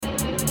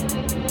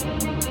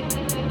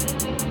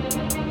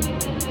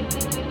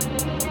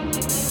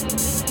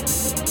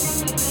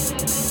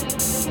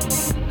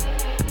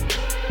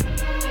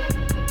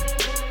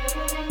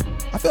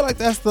like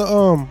that's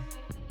the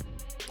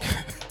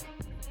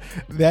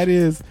that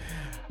is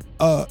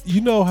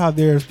you know how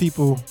there's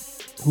people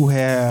who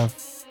have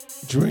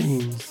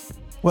dreams.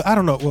 Well, I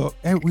don't know. Well,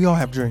 we all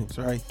have dreams,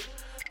 right?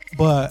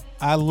 But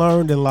I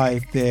learned in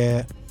life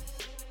that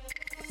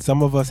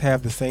some of us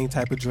have the same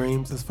type of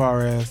dreams as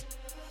far as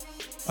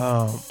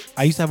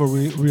I used to have a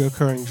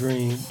reoccurring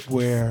dream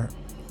where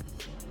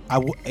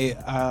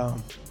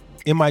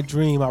in my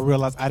dream I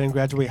realized I didn't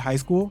graduate high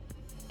school,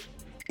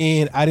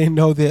 and I didn't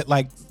know that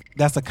like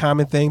that's a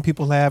common thing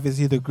people have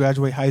is either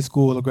graduate high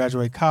school or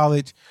graduate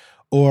college,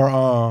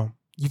 or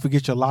you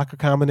forget your locker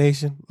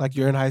combination like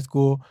you're in high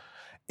school.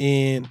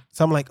 And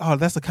so I'm like, oh,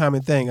 that's a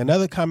common thing.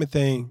 Another common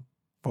thing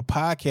for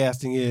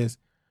podcasting is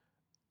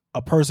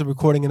a person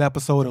recording an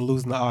episode and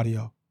losing the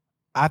audio.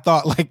 I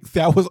thought like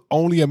that was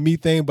only a me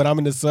thing, but I'm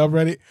in the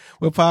subreddit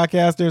with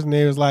podcasters and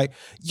they was like,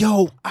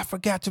 yo, I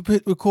forgot to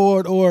hit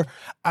record, or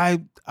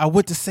I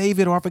went to save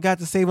it, or I forgot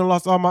to save it and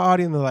lost all my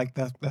audio. And they're like,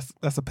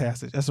 that's a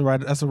passage. That's a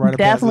rite of passage.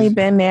 Definitely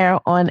been there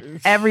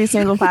on every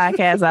single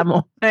podcast I'm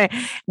on.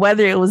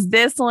 Whether it was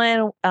this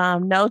one,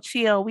 No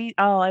Chill. It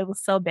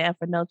was so bad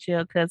for No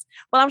Chill because,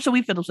 well, I'm sure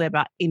we feel the way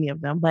about any of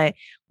them, but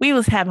we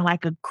was having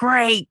like a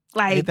great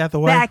like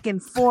back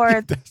and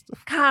forth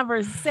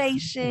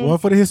conversation. One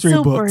for the history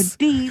books. Super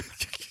deep.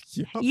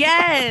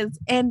 Yes.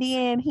 And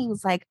then he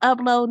was like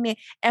uploading it.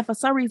 And for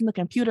some reason, the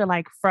computer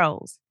like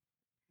froze.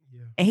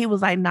 Yeah. And he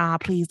was like, nah,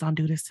 please don't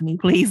do this to me.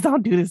 Please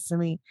don't do this to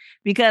me.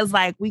 Because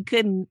like we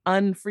couldn't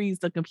unfreeze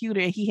the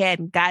computer. He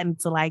hadn't gotten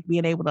to like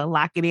being able to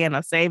lock it in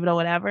or save it or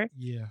whatever.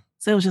 Yeah.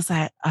 So it was just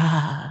like,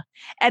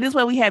 At this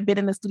point, we had been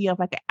in the studio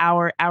for like an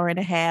hour and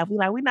a half.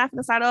 We're not going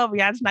to start over.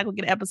 Y'all just not going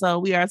to get an episode.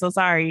 We are so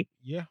sorry.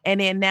 Yeah. And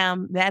then now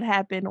that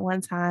happened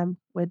one time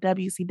with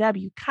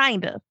WCW,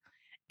 kind of.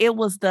 It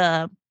was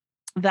the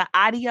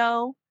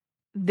audio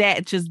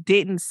that just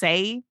didn't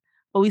save,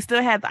 but we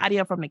still had the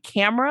audio from the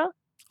camera.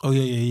 Oh,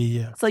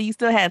 yeah. So you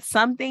still had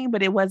something,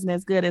 but it wasn't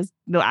as good as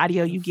the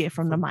audio you get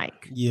from the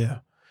mic. Yeah.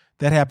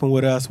 That happened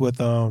with us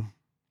with on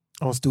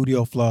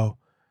Studio Flow.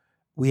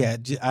 I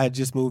had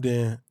just moved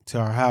in to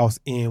our house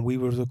and we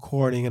were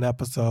recording an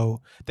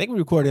episode. I think we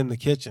recorded in the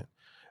kitchen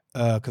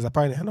because I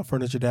probably didn't have no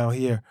furniture down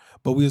here.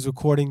 But we was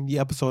recording the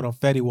episode on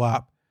Fetty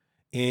Wap,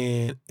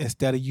 and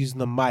instead of using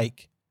the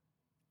mic,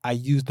 I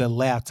used the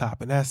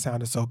laptop, and that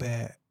sounded so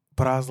bad.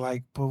 But I was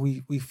like, but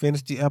we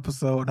finished the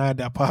episode, and I had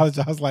to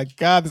apologize. I was like,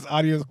 God, this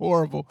audio is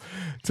horrible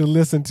to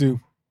listen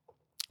to.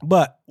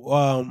 But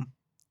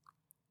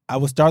I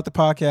will start the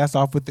podcast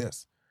off with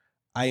this.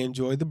 I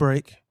enjoyed the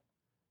break.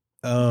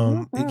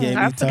 It gave me time.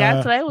 I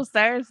forgot today was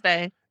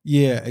Thursday.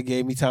 Yeah, it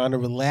gave me time to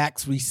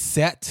relax,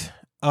 reset.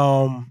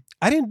 I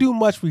didn't do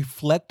much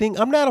reflecting.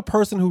 I'm not a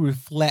person who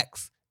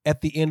reflects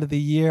at the end of the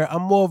year.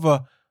 I'm more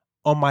of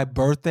on my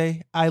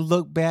birthday, I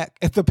look back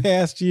at the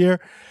past year.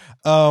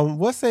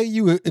 What say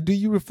you? Do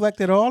you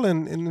reflect at all?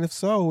 And if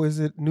so, is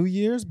it New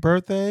Year's,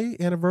 birthday,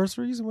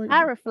 anniversaries?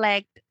 I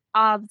reflect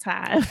all the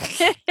time.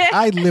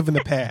 I live in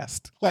the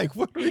past. Like,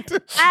 what do we do?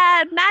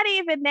 Not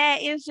even that.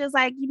 It's just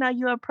like,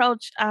 you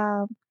approach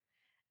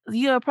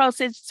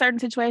certain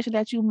situation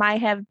that you might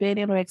have been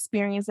in or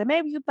experienced, and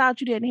maybe you thought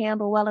you didn't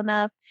handle well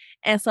enough.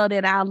 And so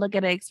then I'll look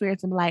at the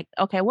experience and be like,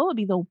 okay, what would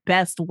be the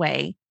best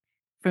way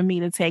for me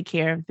to take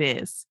care of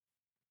this?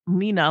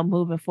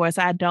 Moving forward,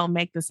 so I don't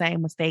make the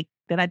same mistake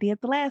that I did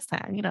the last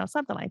time,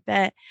 something like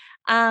that.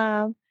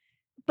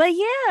 But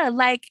yeah,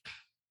 like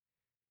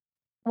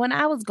when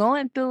I was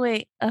going through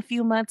it a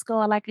few months ago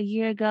or like a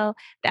year ago,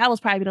 that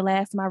was probably the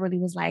last time I really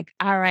was like,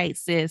 all right,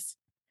 sis,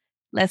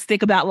 let's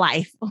think about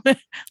life.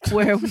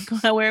 Where are we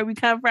going? Where we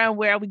come from?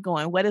 Where are we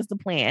going? What is the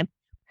plan?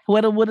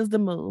 What is the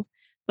move?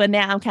 But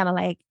now I'm kind of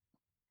like,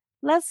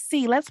 let's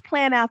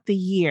plan out the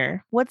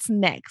year. What's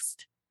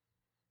next?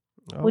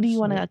 What do you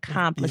want to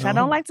accomplish? I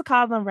don't like to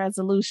call them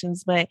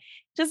resolutions, but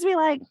just be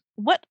like,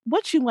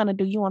 what you want to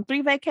do? You want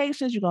 3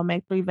 vacations? You're going to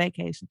make 3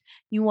 vacations.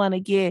 You want to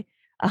get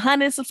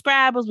 100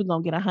 subscribers? We're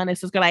going to get 100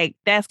 subscribers. Like,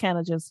 that's kind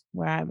of just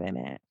where I've been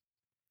at.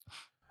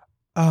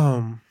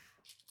 I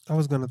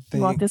was going to think.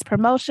 You want this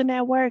promotion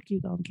at work?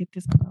 You're going to get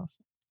this promotion.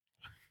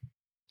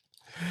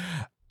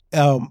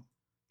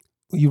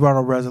 You brought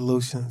up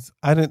resolutions.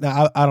 I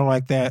don't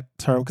like that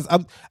term because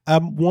I'm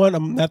not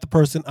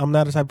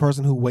the type of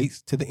person who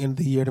waits to the end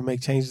of the year to make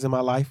changes in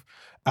my life.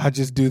 I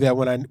just do that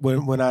when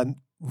I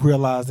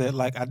realize that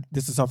like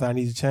this is something I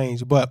need to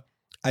change. But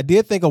I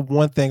did think of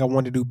one thing I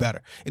wanted to do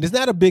better, and it's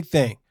not a big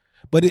thing,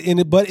 but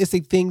it's a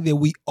thing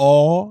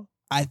that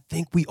I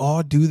think we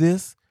all do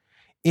this.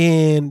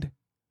 And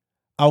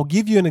I'll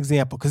give you an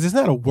example because there's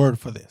not a word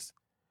for this.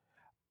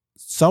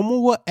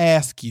 Someone will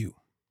ask you,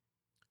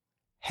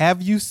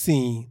 have you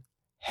seen,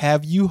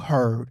 have you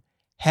heard,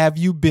 have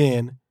you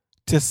been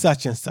to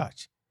such and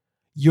such?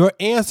 Your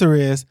answer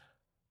is,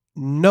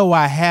 no,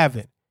 I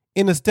haven't.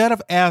 And instead of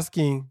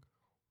asking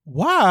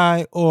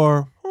why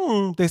or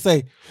They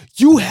say,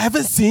 you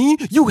haven't seen,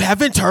 you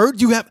haven't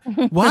heard, you have.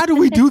 Why do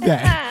we do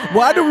that?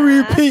 Why do we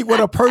repeat what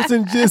a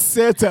person just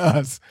said to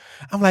us?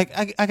 I'm like,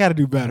 I got to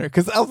do better.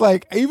 Because I was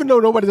like, even though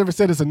nobody's ever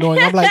said it's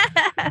annoying, I'm like,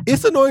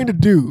 it's annoying to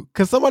do.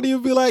 Because somebody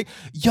will be like,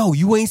 yo,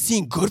 you ain't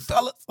seen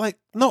Goodfellas? Like,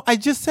 no, I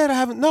just said I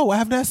have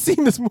not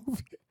seen this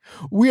movie.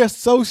 We are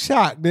so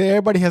shocked that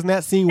everybody has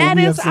not seen what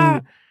we have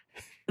seen.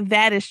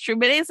 That is true.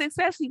 But it's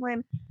especially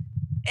when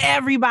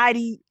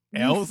everybody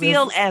you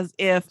feel as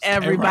if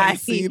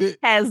everybody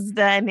has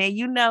done it.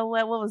 You know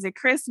what? What was it?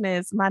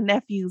 Christmas. My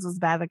nephews was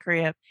by the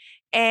crib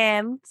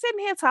and sitting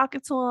here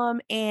talking to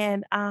him.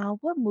 And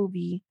what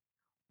movie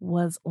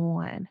was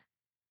on?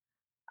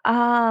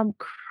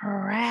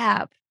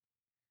 Crap.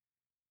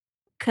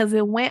 Because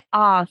it went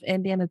off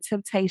and then the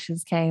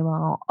Temptations came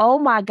on. Oh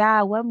my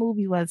God, what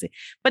movie was it?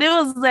 But it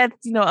was that,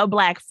 a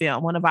black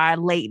film, one of our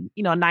late,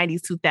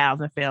 90s,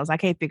 2000 films. I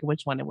can't think of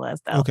which one it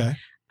was though. Okay.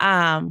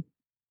 I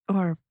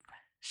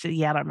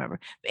don't remember.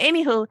 But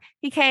anywho,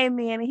 he came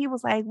in and he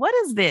was like, what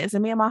is this?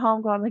 And me and my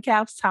homegirl on the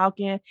couch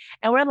talking.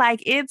 And we're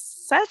like, it's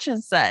such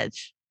and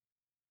such.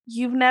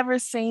 You've never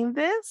seen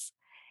this?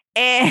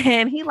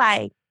 And he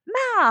like,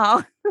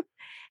 no.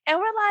 And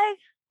we're like,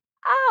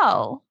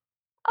 oh,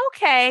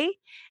 okay.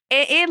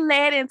 And it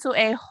led into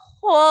a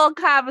whole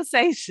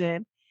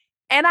conversation.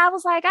 And I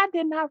was like, I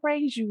did not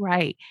raise you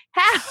right.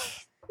 How?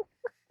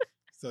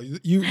 So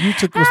you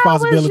took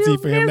responsibility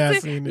for him not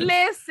seeing this.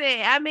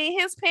 Listen, I mean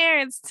his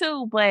parents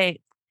too, but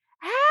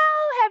how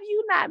have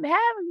you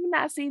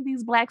not seen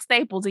these black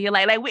staples in your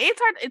life? Like it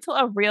turned into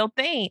a real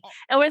thing.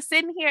 And we're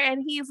sitting here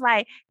and he's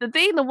like, the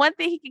one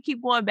thing he can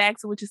keep going back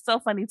to, which is so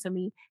funny to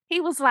me,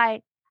 he was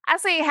like, I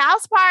seen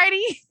House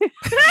Party.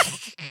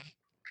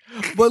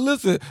 But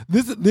listen,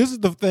 this is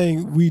the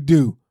thing we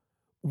do.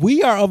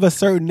 We are of a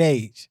certain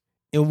age.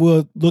 And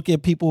we'll look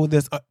at people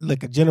that's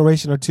like a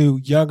generation or two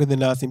younger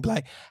than us and be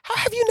like, how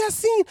have you not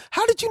seen?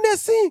 How did you not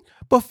see?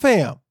 But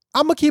fam,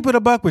 I'm going to keep it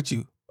a buck with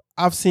you.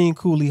 I've seen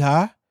Cooley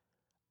High.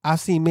 I've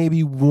seen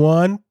maybe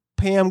one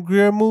Pam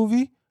Grier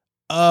movie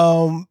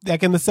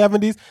back in the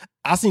 70s.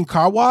 I've seen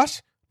Car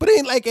Wash, but it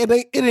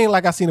ain't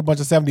like I've seen a bunch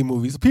of 70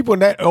 movies. People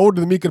that older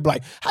than me could be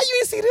like, how you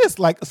ain't see this?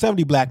 Like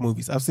 70 black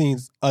movies. I've seen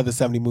other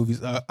 70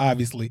 movies,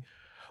 obviously.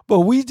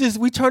 But we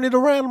turn it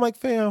around. I'm like,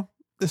 fam,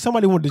 if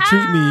somebody wanted to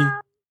treat me.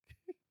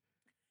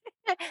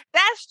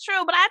 That's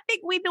true, but I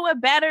think we do a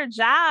better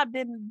job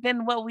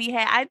than what we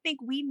had. I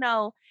think we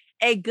know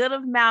a good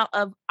amount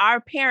of our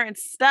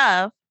parents'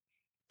 stuff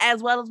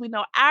as well as we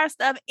know our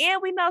stuff,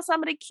 and we know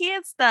some of the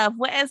kids' stuff.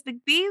 Whereas the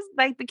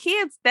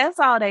kids, that's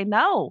all they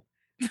know.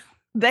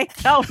 They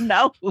don't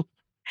know.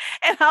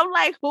 And I'm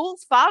like,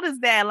 whose fault is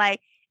that? Like,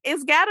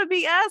 it's got to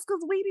be us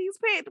because we these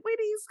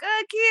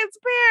kids'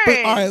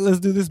 parents. But, all right,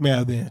 let's do this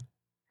math then.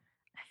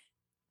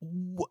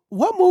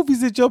 What movies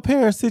did your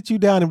parents sit you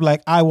down and be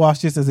like, I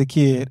watched this as a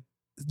kid,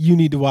 you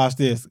need to watch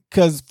this?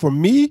 Because for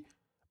me,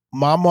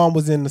 my mom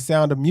was in The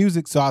Sound of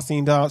Music, so I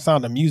seen The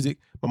Sound of Music.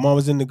 My mom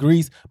was in The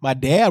Grease. My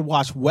dad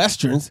watched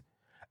Westerns.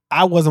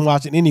 I wasn't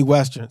watching any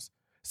Westerns.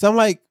 So I'm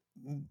like,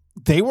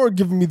 they weren't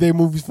giving me their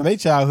movies from their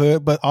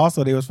childhood, but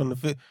also they was from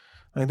the,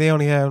 like they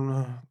only had,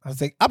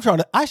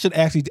 I should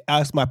actually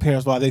ask my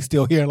parents while they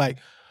still here, like,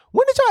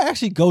 when did y'all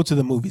actually go to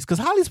the movies? Because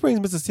Holly Springs,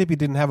 Mississippi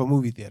didn't have a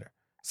movie theater.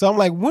 So I'm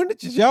like, when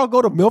did y'all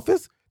go to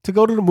Memphis to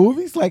go to the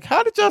movies? Like,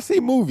 how did y'all see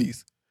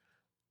movies?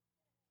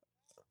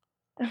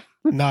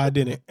 No, I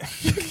didn't.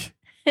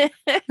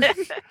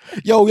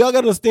 Yo, y'all gotta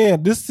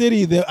understand, this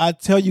city that I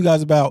tell you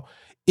guys about,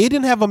 it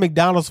didn't have a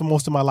McDonald's for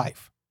most of my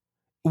life.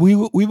 We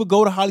would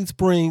go to Holly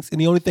Springs, and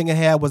the only thing it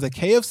had was a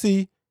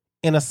KFC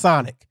and a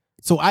Sonic.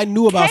 So I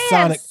knew about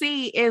Sonic.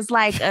 KFC is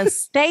like a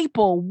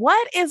staple.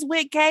 What is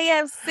with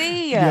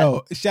KFC?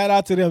 Yo, shout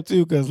out to them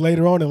too, because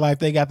later on in life,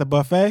 they got the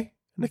buffet.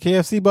 The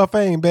KFC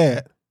buffet ain't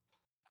bad.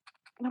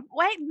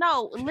 Wait,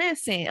 no,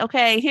 listen.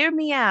 Okay, hear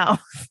me out.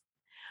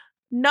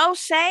 No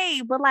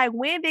shade, but like,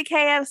 when did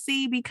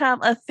KFC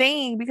become a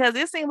thing? Because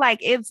it seems like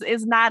it's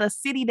not a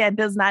city that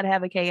does not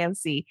have a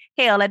KFC.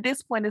 Hell, at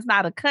this point, it's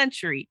not a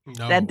country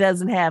that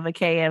doesn't have a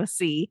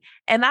KFC.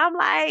 And I'm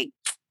like,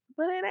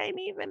 but it ain't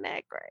even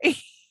that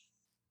great.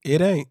 It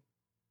ain't.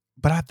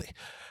 But I think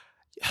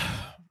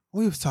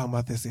we was talking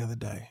about this the other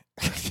day.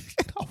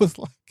 I was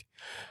like,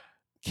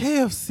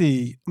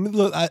 KFC. I mean,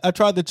 look, I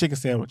tried the chicken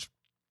sandwich.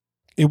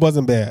 It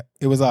wasn't bad.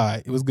 It was all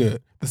right. It was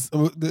good.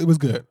 It was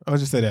good. I'll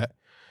just say that.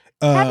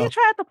 Have you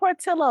tried the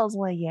Portillo's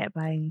one yet,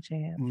 by any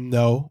chance?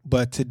 No,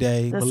 but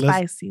today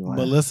spicy one.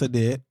 Melissa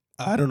did.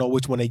 I don't know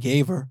which one they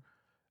gave her,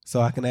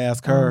 so I can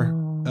ask her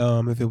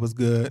if it was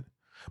good.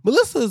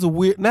 Melissa is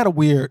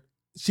peculiar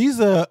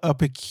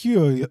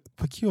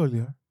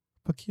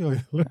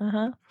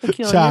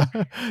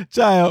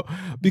child,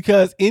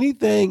 because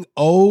anything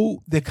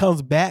old that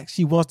comes back,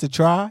 she wants to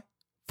try.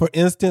 For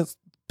instance,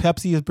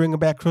 Pepsi is bringing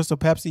back Crystal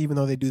Pepsi, even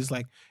though they do this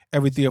like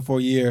every 3 or 4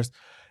 years,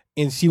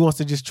 and she wants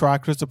to just try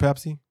Crystal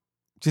Pepsi,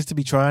 just to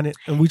be trying it.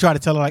 And we try to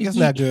tell her like, it's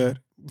not good.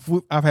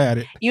 I've had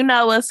it. You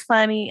know what's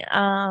funny?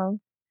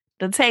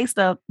 The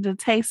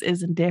taste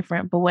isn't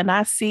different, but when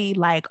I see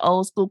like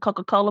old school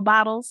Coca-Cola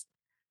bottles,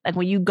 Like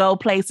when you go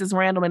places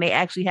random and they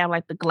actually have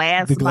like the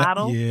glass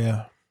bottle.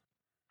 Yeah.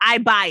 I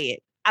buy it.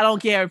 I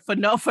don't care for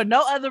no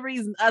other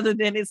reason other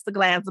than it's the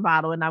glass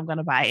bottle and I'm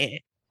gonna buy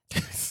it.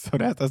 So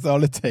that's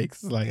all it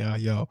takes. It's like, oh,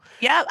 yo.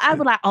 Yeah, I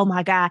was like, oh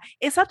my God.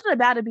 It's something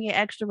about it being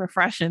extra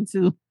refreshing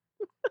too.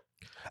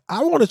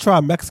 I want to try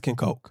Mexican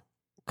Coke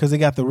because they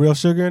got the real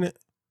sugar in it.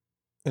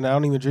 And I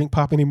don't even drink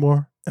pop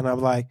anymore. And I'm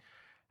like,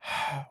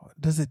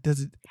 does it?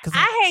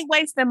 I hate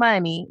wasting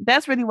money.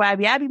 That's really why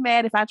I'd be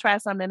mad if I try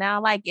something and I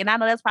don't like it. And I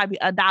know that's probably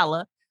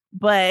 $1,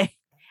 but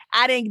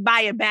I didn't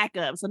buy it back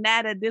up. So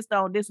now that this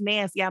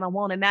nasty, I don't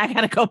want it. Now I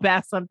gotta go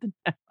buy something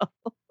else.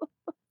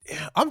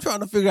 Yeah, I'm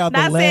trying to figure out.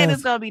 Not saying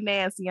it's gonna be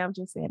nasty. I'm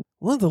just saying.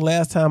 When's the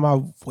last time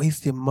I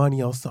wasted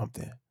money on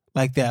something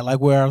like that? Like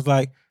where I was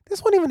like,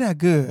 this wasn't even that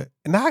good,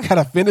 and now I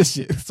gotta finish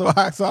it, so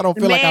I don't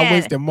feel like I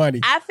wasted money.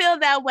 I feel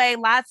that way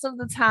lots of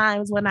the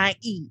times when I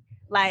eat.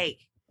 Like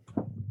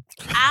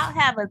I'll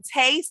have a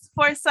taste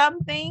for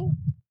something,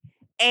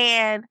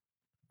 and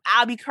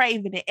I'll be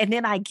craving it, and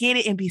then I get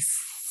it and be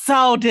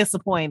so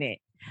disappointed.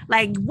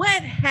 Like,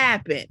 what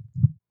happened?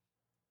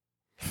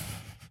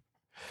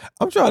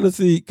 I'm trying to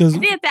see because I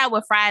did that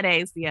with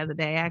Fridays the other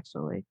day,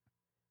 actually.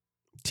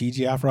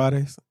 TGI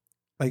Fridays,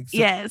 like so-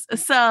 yes.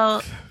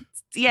 So,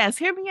 yes,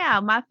 hear me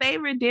out. My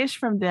favorite dish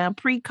from them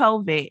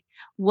pre-COVID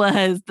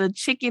was the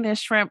chicken and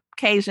shrimp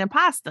Cajun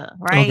pasta,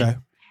 right? Okay.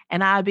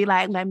 And I'd be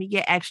like, let me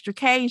get extra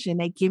Cajun.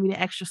 They give me the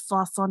extra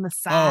sauce on the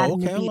side. Oh,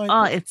 okay.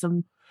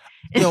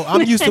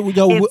 I'm used to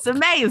it's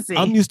amazing.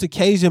 I'm used to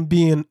Cajun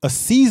being a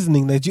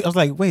seasoning that I was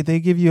like, wait, they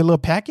give you a little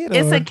packet?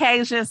 It's a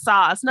Cajun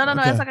sauce. No,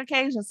 it's like a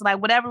Cajun. So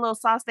like whatever little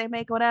sauce they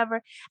make or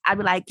whatever, I'd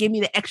be like, give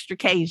me the extra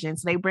Cajun.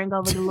 So they bring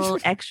over the little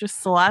extra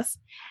sauce.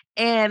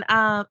 And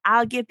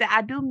I'll get that.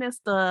 I do miss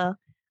the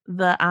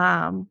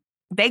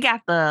they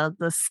got the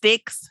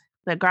sticks,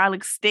 the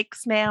garlic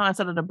sticks now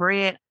instead of the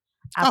bread.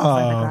 I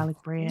prefer the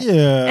garlic bread.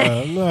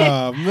 Yeah,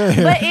 no,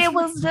 man. But it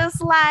was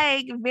just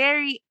like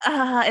very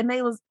and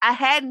I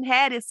hadn't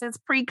had it since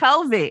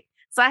pre-COVID.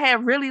 So I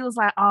had really was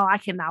like, oh, I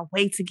cannot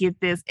wait to get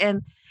this.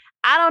 And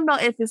I don't know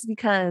if it's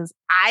because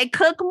I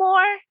cook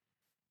more.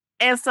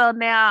 And so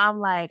now I'm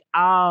like,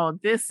 oh,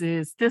 this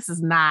is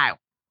not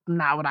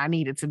what I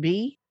need it to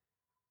be.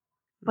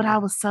 But I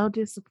was so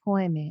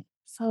disappointed.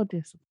 So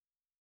disappointed.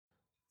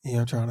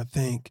 Yeah, I'm trying to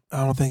think.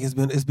 I don't think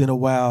it's been a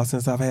while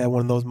since I've had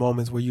one of those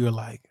moments where you're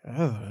like,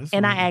 oh.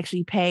 And I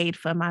actually paid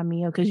for my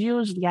meal because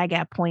usually I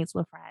got points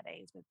with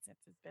Fridays, but since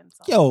it's been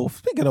so. Yo,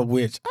 speaking of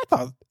which, I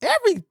thought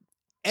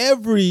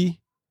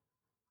every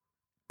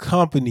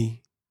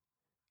company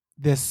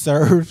that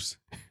serves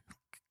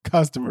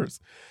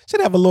customers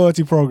should have a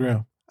loyalty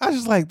program. I was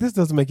just like, this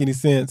doesn't make any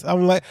sense.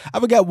 I'm like, I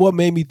forgot what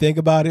made me think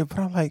about it, but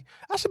I'm like,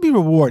 I should be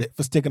rewarded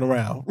for sticking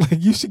around.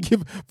 Like you should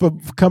give for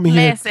coming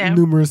here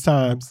numerous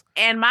times.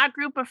 And my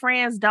group of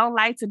friends don't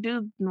like to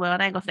do, well,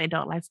 I ain't gonna say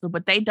don't like to do,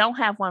 but they don't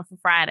have one for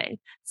Friday.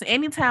 So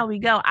anytime we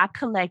go, I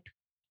collect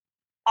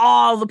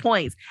all the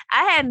points.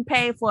 I hadn't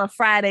paid for a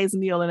Friday's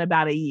meal in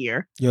about a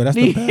year. Yo, that's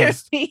the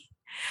best.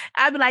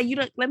 I'd be like,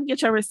 let me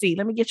get your receipt.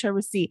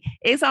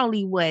 It's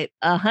only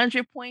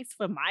 100 points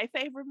for my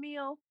favorite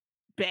meal.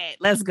 Bet.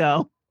 Let's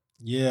go.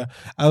 Yeah,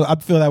 I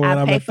feel that when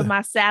I pay for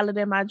my salad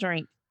and my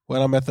drink.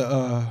 When I'm at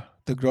the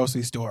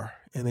grocery store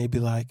and they be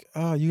like,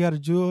 "Oh, you got a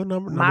Jewel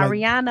number?"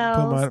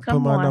 Mariano's, put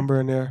my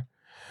number in there.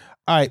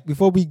 All right,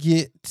 before we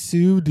get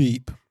too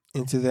deep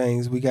into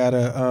things, we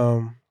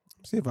gotta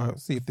see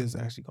if this is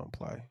actually gonna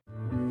play.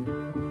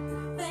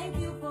 Thank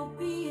you for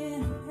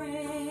being a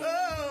friend.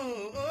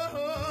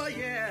 Oh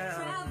yeah.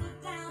 Travel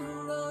down the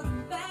road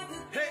and back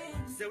again. Hey,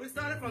 so we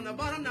started from the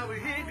bottom, now we're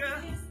here,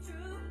 girl.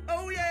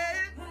 Oh yeah.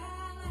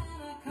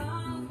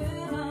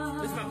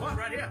 This is my part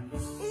right here.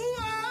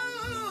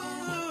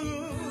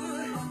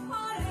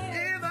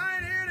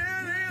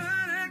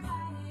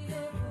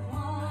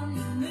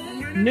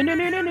 No.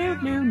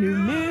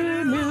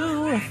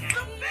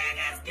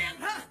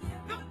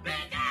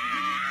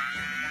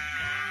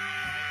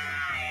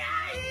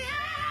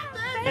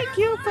 Thank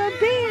you for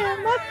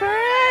being my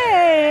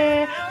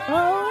friend.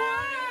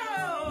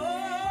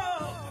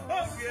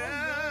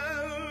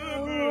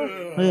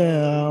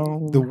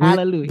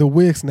 Hallelujah. The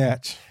wig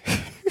snatch.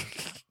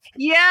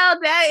 Yo,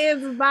 that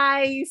is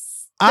my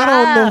stuff. I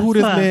don't know who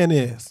this man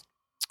is,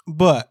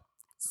 but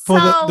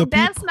so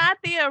that's not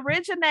the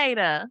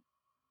originator.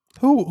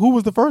 Who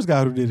was the first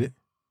guy who did it?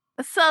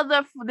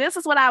 So this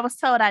is what I was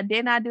told. I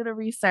did not do the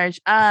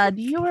research. Do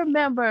you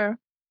remember?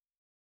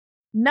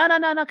 No.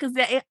 Because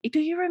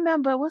do you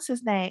remember what's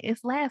his name?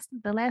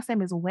 The last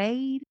name is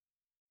Wade.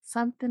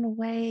 Something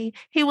Wade.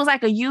 He was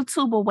like a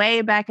YouTuber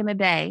way back in the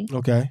day.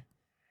 Okay.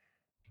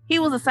 He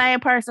was the same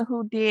person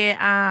who did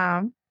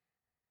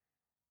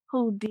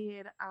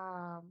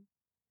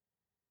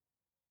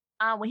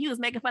when he was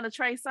making fun of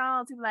Trey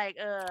Songz, he was like,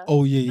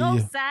 oh yeah, no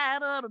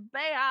side of the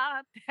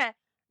bear.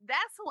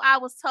 That's who I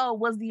was told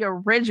was the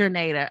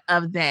originator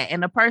of that.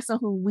 And the person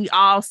who we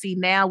all see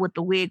now with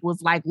the wig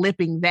was like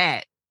lipping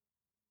that.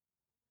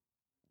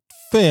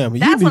 Fam,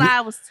 That's what I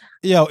was.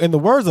 Yo, in the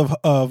words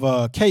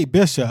of Kate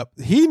Bishop,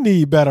 he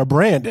need better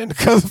branding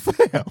because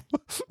fam,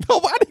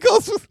 nobody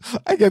goes.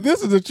 Like,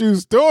 this is a true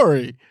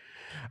story.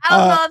 I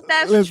don't know if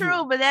that's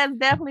true, but that's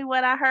definitely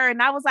what I heard,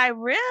 and I was like,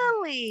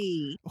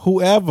 really?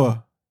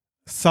 Whoever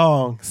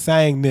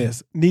sang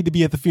this need to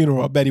be at the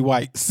funeral of Betty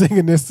White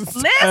singing this at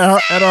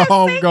her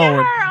homegoing.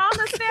 Her on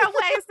the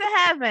stairways to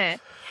heaven.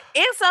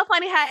 It's so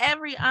funny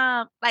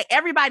how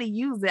everybody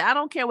used it. I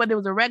don't care whether it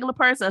was a regular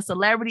person, a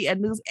celebrity, a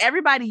news.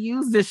 Everybody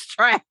used this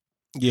track.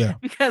 Yeah,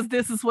 because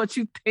this is what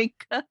you think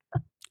of.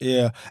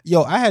 Yeah,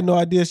 yo, I had no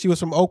idea she was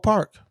from Oak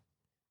Park.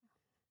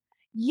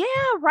 Yeah,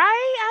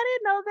 right. I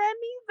didn't know that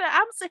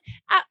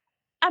neither.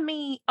 I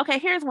mean, okay.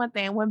 Here's one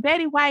thing: when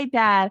Betty White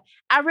died,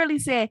 I really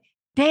said,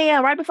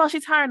 "Damn!" Right before she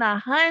turned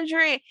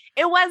 100,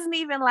 it wasn't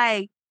even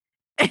like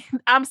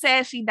I'm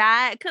sad she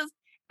died because.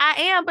 I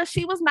am, but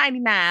she was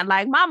 99.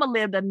 Like, Mama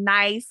lived a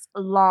nice,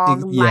 long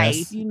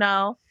life, you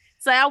know?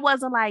 So I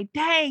wasn't like,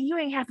 dang, you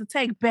ain't have to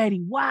take Betty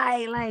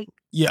White. Like,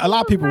 yeah, a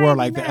lot of people were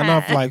like that. And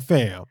I'm like,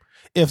 fam,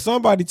 if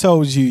somebody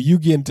told you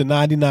getting to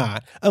 99,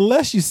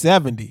 unless you're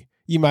 70,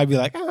 you might be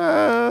like,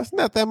 it's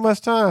not that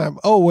much time.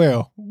 Oh,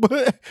 well.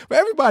 But for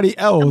everybody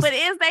else. But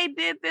they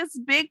did this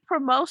big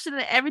promotion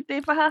and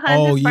everything for her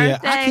 100th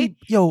birthday.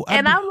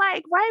 I'm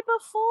like, right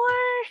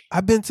before.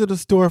 I've been to the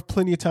store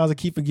plenty of times. I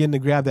keep forgetting to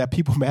grab that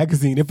People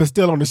magazine if it's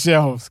still on the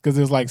shelves because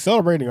it's like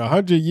celebrating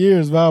 100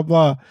 years, blah,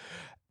 blah.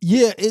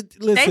 Yeah.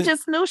 Listen, they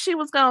just knew she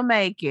was going to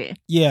make it.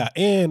 Yeah.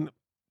 And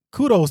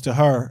kudos to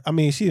her. I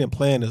mean, she didn't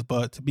plan this,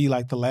 but to be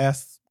like the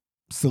last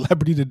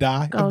celebrity to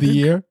die of the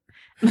year.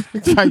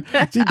 Like,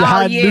 she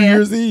died New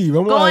Year's Eve.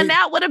 I'm going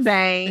out with a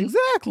bang.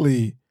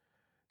 Exactly.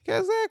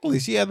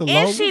 She had the longest.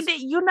 And she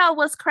did. You know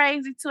what's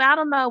crazy too? I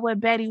don't know what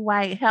Betty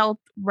White health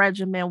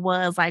regimen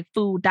was, like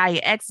food,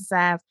 diet,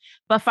 exercise,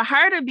 but for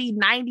her to be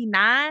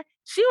 99,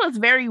 she was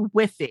very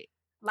with it.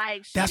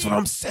 Like, that's what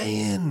I'm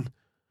saying.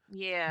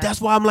 Yeah, that's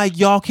why I'm like,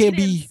 y'all can't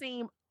be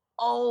seem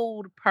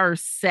old per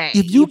se.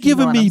 If you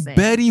giving me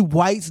Betty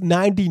White's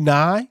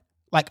 99.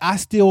 Like, I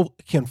still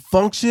can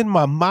function.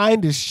 My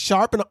mind is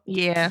sharp.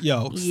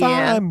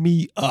 Sign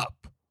me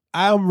up.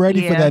 I'm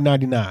ready for that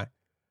 99.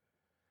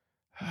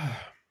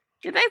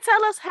 Did they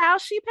tell us how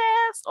she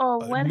passed or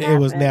what happened? It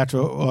was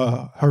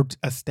natural. Her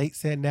estate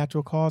said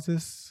natural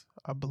causes,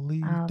 I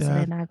believe. Oh, so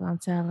they're not going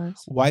to tell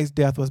us. White's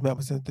death was met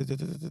with...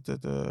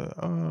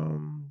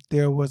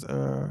 there was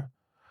a...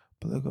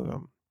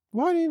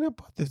 Why didn't I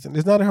put this in?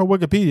 It's not in her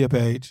Wikipedia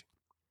page.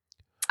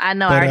 I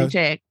know, I already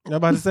checked. I'm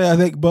about to say, I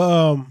think,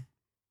 but...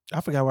 I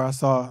forgot where I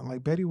saw,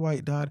 like, Betty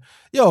White died.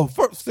 Yo,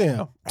 first,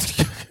 Sam,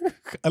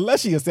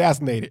 unless she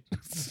assassinated,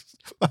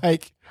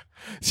 like,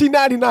 she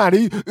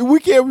 99. We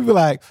can't be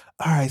like,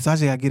 all right, so I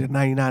just got to get a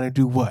 99 and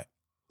do what?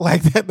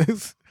 Like, that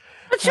is...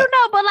 But you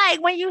know, but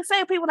like, when you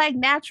say people like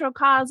natural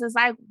causes,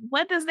 like,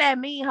 what does that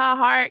mean? Her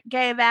heart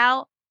gave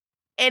out?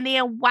 And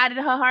then why did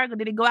her heart go?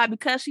 Did it go out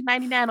because she's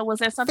 99? Or was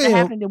there something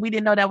happening that we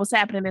didn't know that was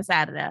happening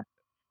inside of there?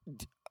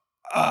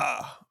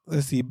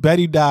 Let's see.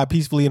 Betty died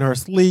peacefully in her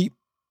sleep.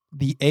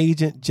 The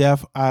agent,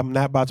 Jeff, I'm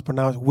not about to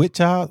pronounce,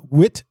 Whitjaz,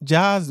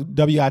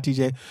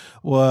 Witj,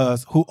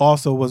 who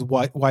also was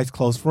White's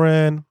close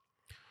friend.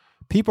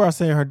 People are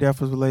saying her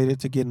death was related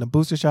to getting a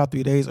booster shot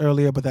 3 days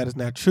earlier, but that is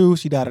not true.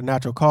 She died of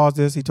natural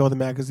causes. He told the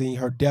magazine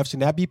her death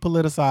should not be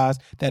politicized.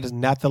 That is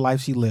not the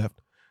life she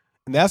lived.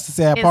 And that's the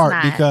sad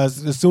part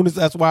because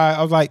that's why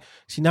I was like,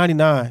 she's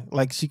 99.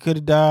 Like, she could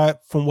have died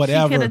from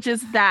whatever. She could have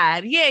just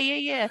died.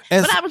 Yeah.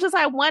 But I was just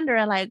like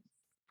wondering, like,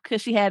 because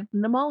she had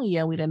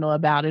pneumonia, we didn't know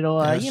about it,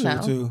 or that's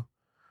true too.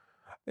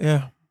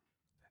 Yeah,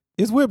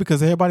 it's weird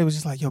because everybody was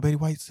just like, "Yo, Betty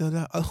White still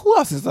there." Who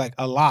else is like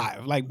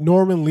alive? Like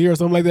Norman Lear or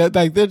something like that.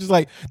 Like, they're just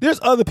like, there's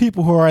other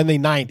people who are in their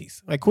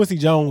 90s. Like Quincy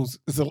Jones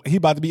he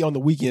about to be on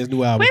the Weeknd's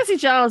new album. Quincy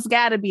Jones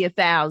got to be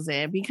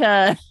 1,000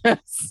 because I'm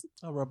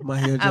rubbing my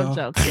head. I'm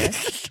joking.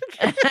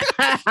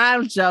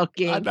 I'm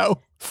joking. I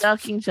know.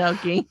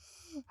 Joking.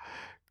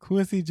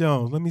 Quincy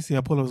Jones. Let me see.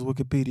 I pull up his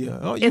Wikipedia.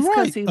 Oh, you're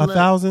right.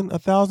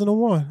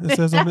 1,001. It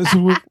says on this.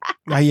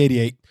 Now he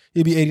 88.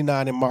 He'll be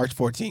 89 in March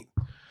 14th.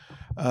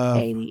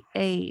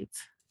 88.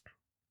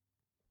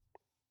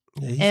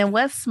 Yeah, and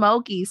what's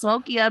Smokey?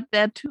 Smokey up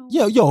there too.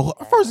 Yo.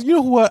 First, you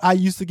know what I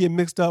used to get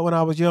mixed up when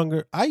I was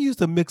younger? I used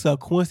to mix up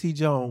Quincy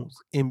Jones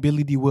and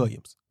Billy D.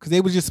 Williams because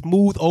they were just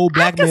smooth old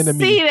black men to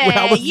me. See that? When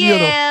I was,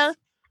 yeah.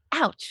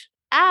 Ouch!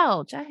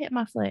 I hit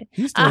my foot.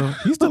 He's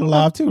still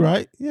alive too,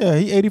 right? Yeah,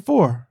 he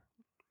 84.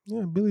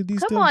 Yeah, Billy D.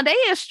 Come on, they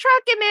is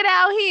trucking it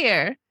out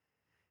here.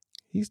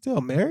 He's still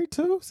married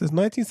too since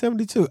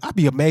 1972. I'd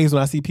be amazed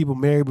when I see people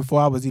married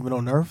before I was even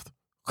on Earth,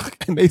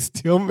 and they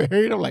still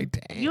married. I'm like,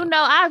 damn. You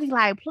know, I'd be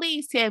like,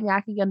 please tell me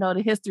I can know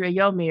the history of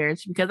your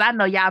marriage because I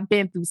know y'all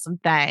been through some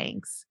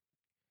things.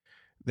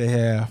 They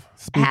have.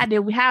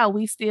 How are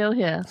we still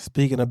here?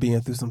 Speaking of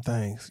being through some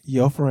things,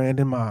 your friend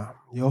and mine.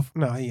 No,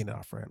 he ain't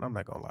our friend. I'm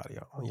not gonna lie to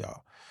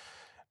y'all.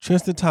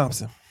 Tristan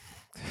Thompson.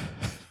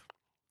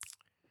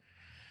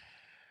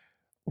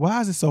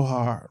 Why is it so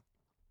hard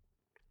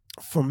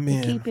for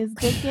men to keep his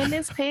dick in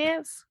his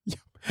pants?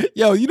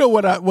 Yo, you know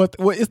what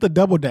it's the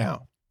double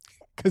down.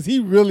 Cause he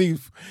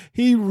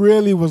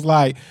really was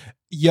like,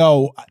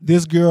 yo,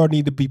 this girl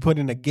need to be put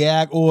in a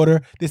gag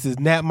order. This is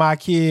not my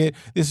kid.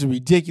 This is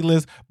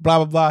ridiculous. Blah,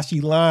 blah, blah.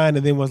 She lied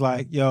and then was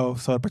like, yo,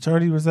 so the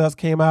paternity results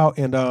came out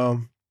and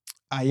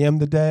I am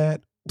the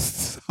dad.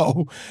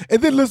 So,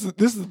 and then listen,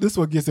 this is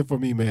what gets it for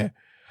me, man.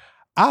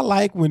 I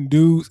like when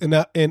dudes,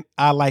 and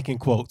I like in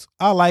quotes,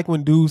 I like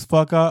when dudes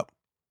fuck up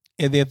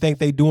and then think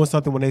they doing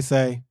something when they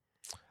say,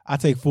 I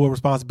take full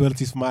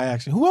responsibilities for my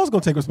action. Who else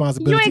gonna take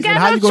responsibilities? You ain't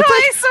got no choice,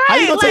 right? How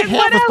you gonna take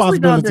half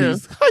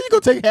responsibilities? Gonna how you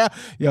gonna take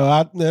half?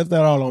 Yo, that's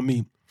not all on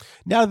me.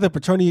 Now that the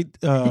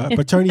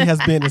paternity has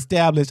been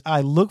established,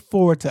 I look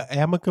forward to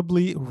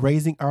amicably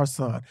raising our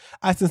son.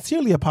 I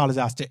sincerely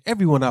apologize to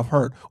everyone I've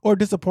hurt or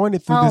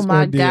disappointed through this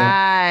ordeal.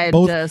 Oh my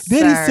God!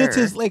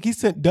 Then he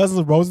sent dozens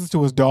of roses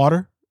to his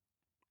daughter.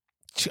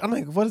 I'm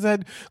like, what is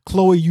that?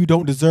 Chloe, you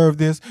don't deserve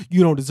this.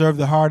 You don't deserve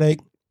the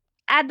heartache.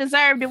 I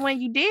deserved it when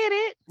you did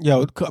it.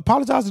 Yo,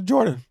 apologize to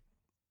Jordan.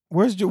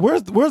 Where's the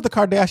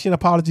Kardashian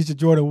apology to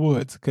Jordan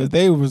Woods? Because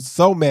they were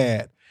so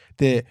mad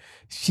that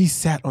she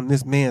sat on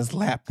this man's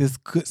lap, this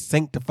good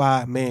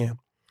sanctified man.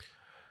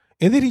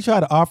 And then he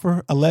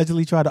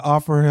allegedly tried to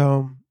offer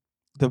him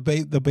the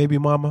baby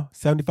mama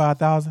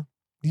 $75,000.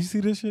 Did you see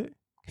this shit?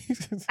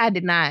 I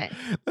did not.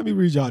 Let me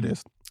read y'all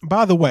this.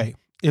 By the way,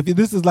 if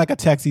this is like a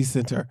text he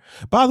sent her.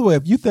 By the way,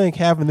 if you think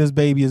having this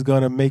baby is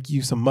going to make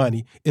you some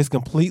money, it's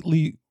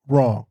completely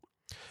wrong.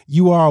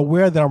 You are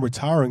aware that I'm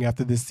retiring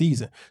after this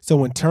season.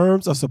 So in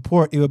terms of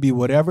support, it will be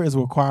whatever is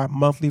required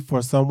monthly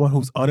for someone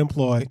who's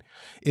unemployed.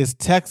 It's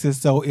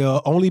Texas, so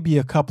it'll only be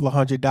a couple of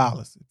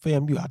 $100.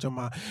 Fam, you out your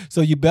mind.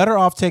 So you're better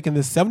off taking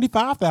the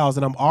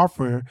 $75,000 I'm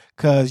offering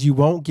because you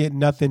won't get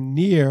nothing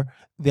near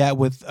that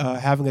with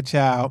having a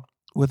child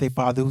with a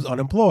father who's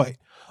unemployed.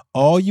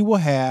 All you will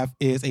have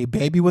is a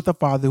baby with a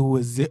father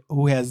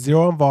who has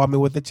zero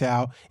involvement with the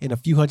child and a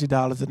few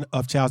 $100s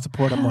of child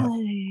support a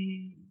month.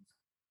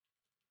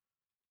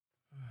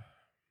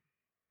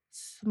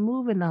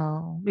 Moving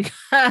on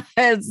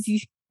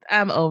because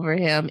I'm over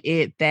him.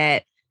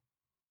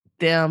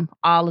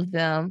 All of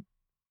them.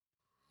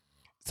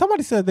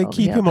 Somebody said they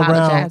keep him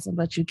around,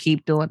 but you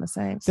keep doing the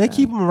same. They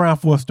keep him around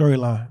for a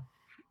storyline.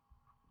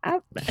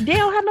 They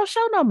don't have no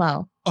show no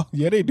more. Oh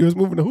yeah, they do. It's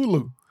moving to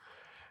Hulu.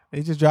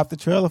 They just dropped the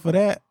trailer for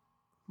that.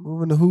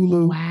 Moving to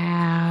Hulu.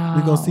 Wow.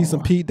 We're gonna see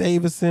some Pete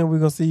Davidson. We're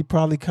gonna see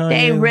probably Kanye.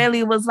 They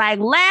really was like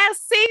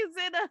last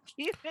season of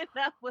Keeping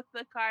Up with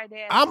the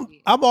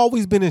Kardashians. I've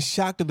always been in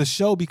shock of the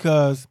show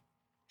because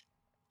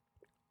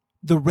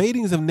the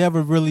ratings have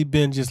never really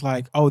been just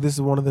like, oh, this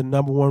is one of the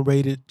number one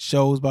rated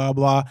shows, blah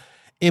blah.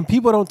 And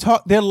people don't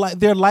talk. Their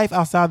life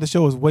outside the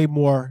show is way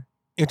more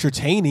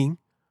entertaining,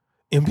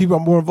 and people are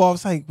more involved.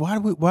 It's like,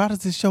 why does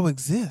this show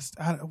exist?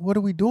 What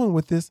are we doing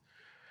with this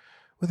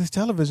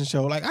television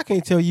show? Like, I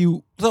can't tell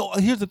you. So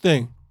here's the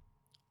thing.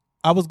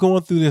 I was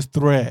going through this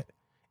thread,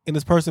 and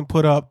this person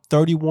put up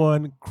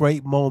 31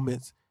 great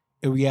moments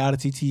in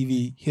reality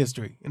TV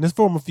history. And this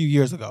from a few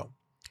years ago.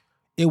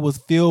 It was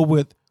filled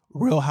with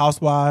Real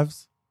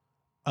Housewives,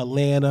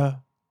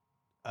 Atlanta,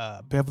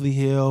 Beverly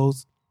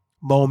Hills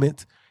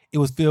moments. It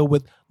was filled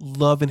with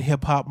love and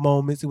hip hop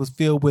moments. It was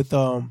filled with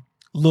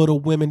Little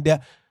Women.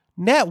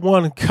 Not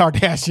one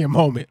Kardashian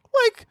moment.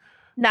 Like,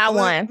 not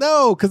one.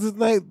 No, because it's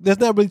like there's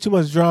not really too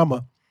much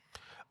drama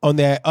on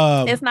that.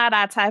 It's not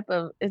our type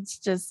of.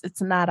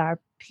 It's not our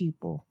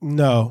people.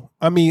 No,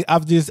 I mean I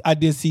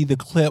did see the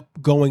clip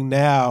going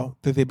now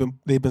that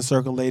they've been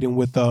circulating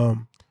with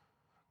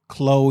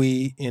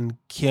Chloe and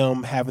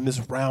Kim having this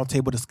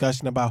roundtable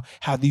discussion about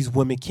how these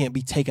women can't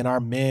be taking our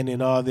men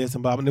and all this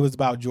and blah. And it was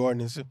about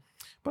Jordan and shit.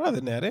 But other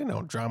than that, there ain't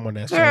no drama on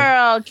that show.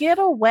 Girl, get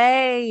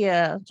away.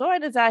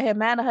 Jordan's out here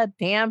minding her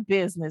damn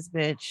business,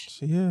 bitch.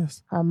 She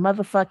is. Her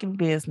motherfucking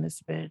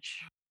business, bitch.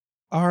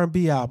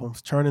 R&B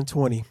albums turning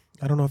 20.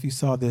 I don't know if you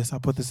saw this. I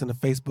put this in the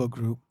Facebook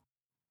group.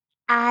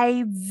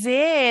 I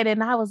did,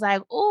 and I was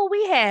like, "Oh,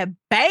 we had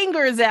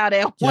bangers out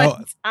at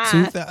one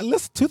time."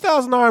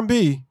 2000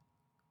 R&B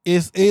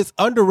is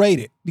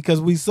underrated because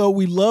we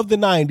love the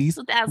 90s,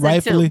 2002.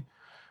 rightfully.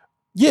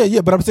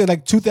 Yeah, but I'm saying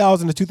like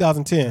 2000 to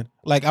 2010.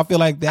 Like I feel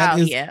like that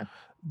is look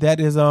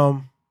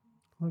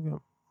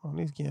at my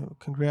niece.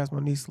 Congrats, my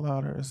niece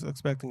Slaughter is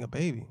expecting a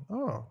baby.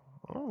 Oh,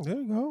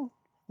 there you go.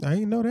 I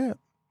didn't know that.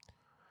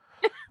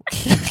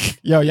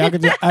 Yo,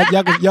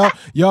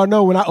 y'all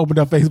know when I opened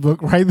up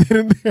Facebook right then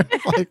and there,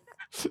 like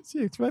she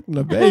expecting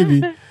a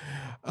baby.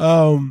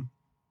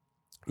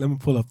 Let me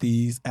pull up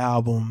these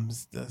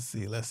albums. Let's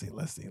see.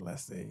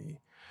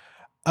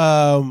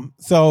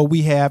 So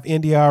we have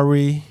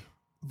NDRE,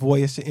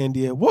 Voyage to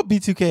India. What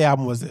B2K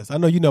album was this? I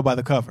know you know by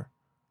the cover.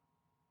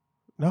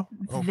 No?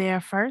 Oh. Their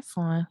first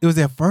one. It was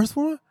their first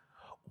one?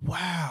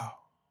 Wow.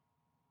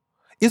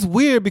 It's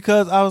weird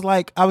because I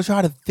was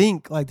trying to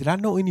think, like, did I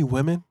know any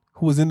women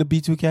who was in the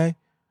B2K?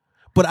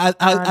 But that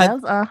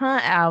was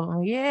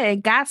album. Yeah,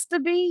 it got to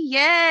be.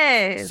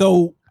 Yes.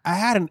 So I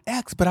had an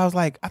ex, but I was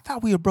like, I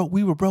thought we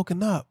were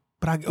broken up.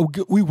 But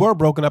we were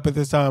broken up at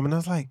this time. And I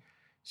was like,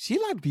 she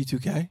liked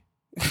B2K.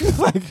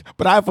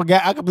 But I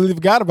completely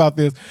forgot about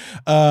this.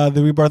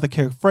 The rebirth of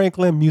Kirk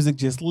Franklin, Music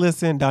Just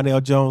Listen,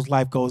 Donnell Jones,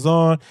 Life Goes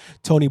On,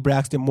 Tony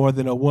Braxton, More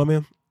Than a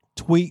Woman,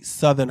 Tweet,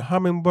 Southern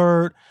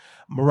Hummingbird,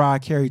 Mariah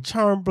Carey,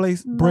 Charm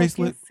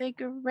Bracelet,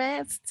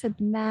 cigarettes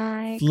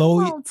tonight. Come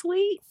on,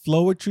 Tweet,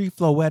 Flowetry,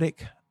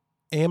 Floetic,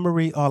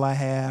 Anne-Marie, All I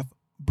Have,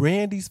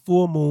 Brandy's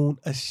Full Moon,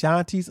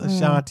 Ashanti's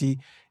Ashanti,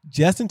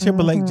 Justin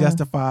Timberlake,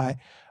 Justified,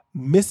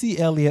 Missy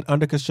Elliott,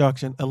 Under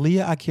Construction,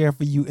 Aaliyah, I Care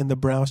For You, and the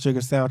Brown Sugar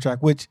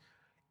soundtrack, which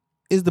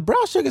is the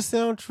Brown Sugar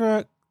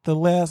soundtrack the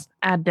last?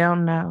 I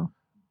don't know.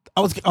 I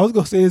was going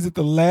to say, is it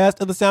the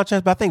last of the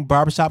soundtracks? But I think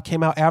Barbershop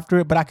came out after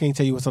it, but I can't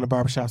tell you what's on the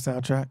Barbershop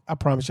soundtrack. I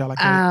promise y'all I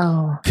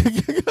can't.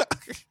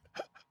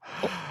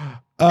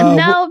 Oh.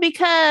 No,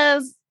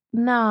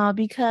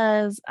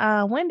 because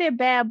when did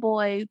Bad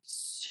Boy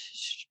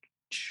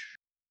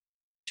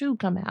 2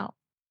 come out?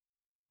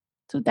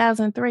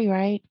 2003,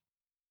 right?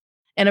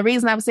 And the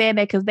reason I'm saying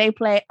that because they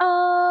play through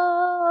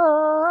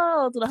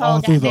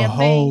the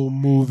whole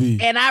movie.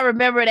 And I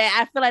remember that.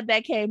 I feel like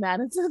that came out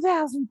in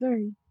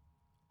 2003.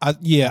 I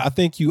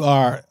think you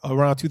are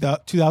around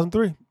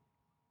 2003.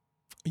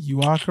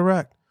 You are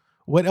correct.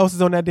 What else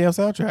is on that damn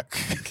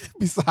soundtrack?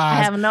 Besides, I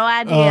have no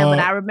idea, but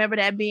I remember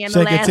that being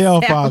the last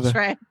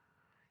soundtrack.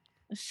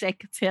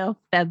 Shake a tail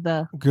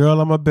feather. Girl,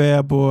 I'm a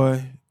Bad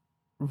Boy.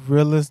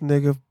 Realest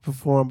Nigga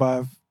performed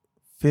by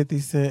 50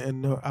 Cent.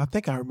 And I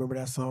think I remember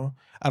that song.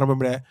 I don't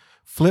remember that.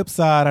 Flip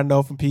Side, I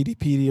know from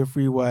PD and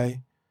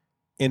Freeway.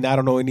 And I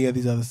don't know any of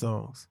these other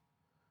songs.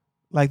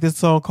 Like this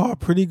song called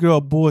Pretty Girl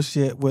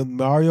Bullshit with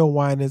Mario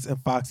Winans and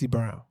Foxy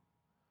Brown.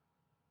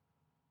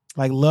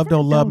 Like Love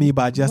Don't Love Me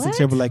by Justin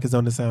Timberlake is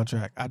on the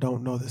soundtrack. I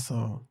don't know this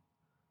song.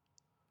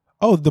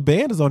 Oh, the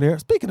band is on there.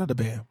 Speaking of the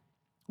band,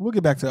 we'll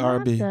get back to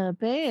R&B. The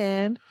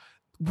band.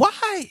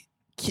 Why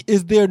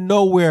is there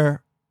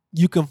nowhere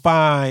you can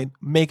find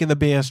Making the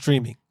Band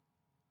streaming?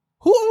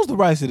 Who owns the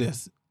rights to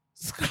this?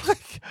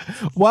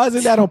 Why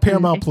isn't that on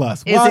Paramount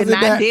Plus? Why is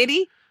it not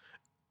Diddy?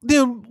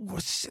 Then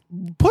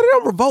put it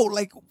on Revolt,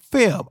 like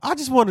fam. I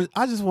just want to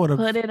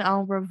put it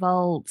on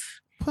Revolt.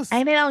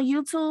 Ain't it on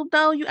YouTube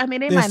though? They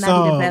might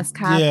not be the best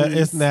copies. Yeah,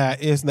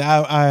 it's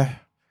not.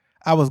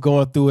 I was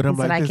going through it. I'm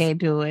like, I can't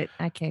do it.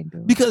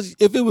 Because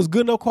if it was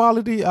good enough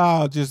quality,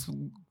 I'll just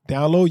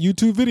download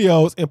YouTube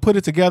videos and put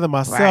it together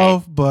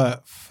myself. Right.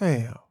 But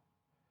fam,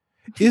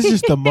 it's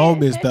just the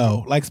moments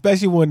though. Like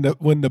especially when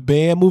the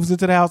band moves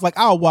into the house. Like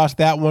I'll watch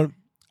that one.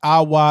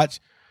 I'll watch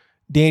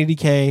Danny D.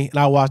 Kane, and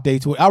I watched Day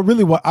 20. I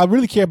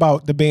really care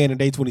about the band in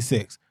Day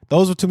 26.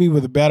 Those were to me were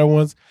the better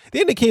ones.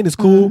 Danny D. Kane is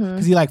cool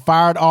because he like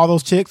fired all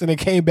those chicks and they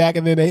came back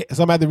and then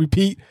some had to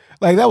repeat.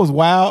 Like that was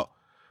wild.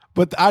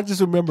 But I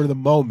just remember the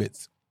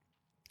moments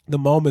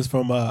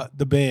from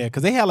the band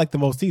because they had like the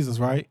most seasons,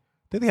 right?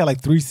 I think they had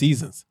like 3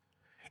 seasons.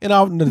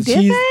 And Did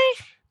they?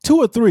 2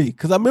 or 3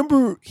 because I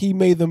remember he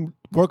made them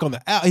work on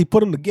he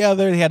put them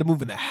together. They had to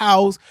move in the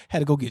house, had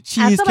to go get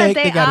cheesecake. I feel like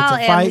they got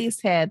into fight. At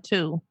least had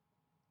 2.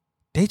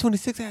 Day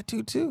 26 had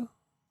 2 too.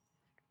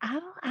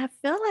 I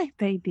feel like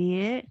they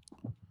did.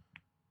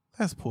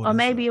 That's poor. Or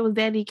maybe it was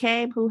Danny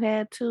Kane who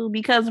had 2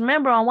 because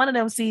remember on one of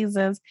them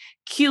seasons,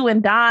 Q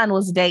and Don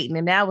was dating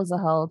and that was a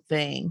whole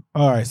thing.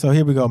 All right, so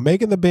here we go.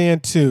 Making the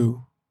Band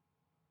 2.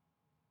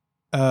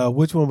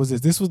 Which one was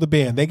this? This was the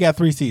band. They got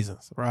 3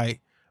 seasons, right?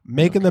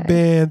 Making the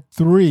Band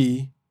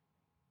 3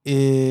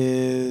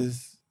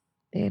 is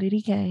Danny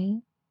D.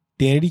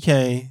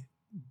 Kane.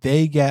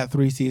 They got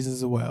 3 seasons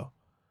as well.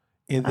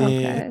 And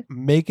then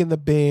Making the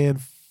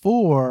Band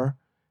 4,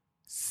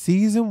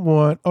 season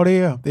 1. Oh,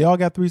 they all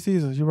got 3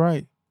 seasons. You're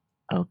right.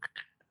 Okay.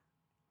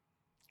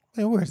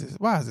 Man, where is this?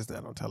 Why is this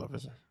not on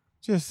television?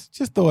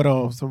 Just throw it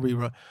on some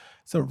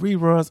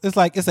reruns. It's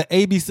like it's an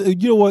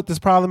ABC. You know what this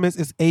problem is?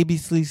 It's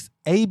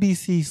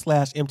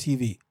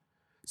ABC/MTV.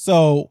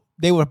 So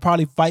they would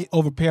probably fight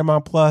over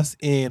Paramount Plus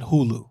and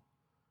Hulu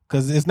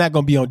because it's not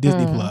going to be on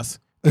Disney Plus.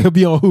 It'll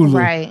be on Hulu.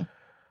 Right.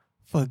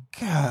 For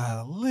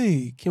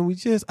golly, can we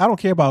just? I don't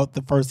care about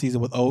the first season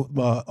with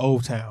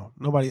Old Town.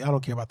 I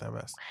don't care about that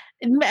mess.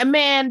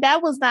 Man,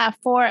 that was not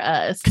for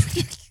us.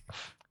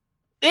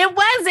 It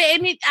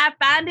wasn't. I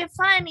find it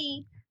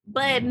funny,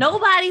 but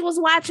nobody was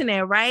watching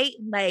it, right?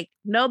 Like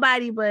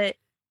nobody but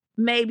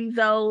maybe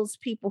those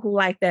people who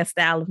like that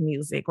style of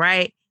music,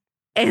 right?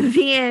 And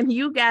then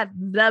you got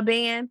the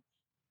band.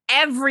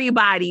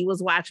 Everybody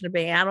was watching the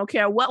band. I don't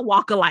care what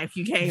walk of life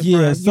you came from.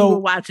 You were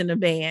watching the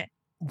band.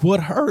 What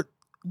hurt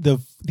the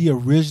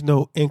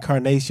original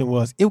incarnation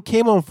was it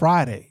came on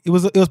Friday. It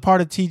was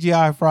part of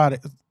TGI Friday.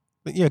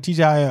 Yeah,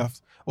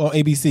 TGIF on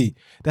ABC.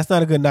 That's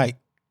not a good night.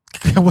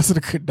 It wasn't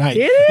a good night.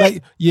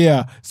 Like,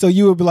 yeah. So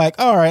you would be like,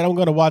 all right, I'm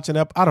gonna watch it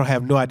up. I don't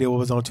have no idea what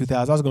was on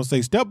 2000. I was gonna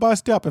say Step by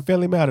Step and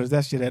Family Matters.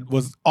 That shit that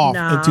was off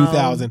in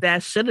 2000.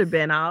 That should have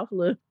been off.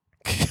 Look.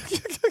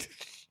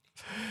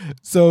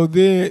 So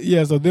then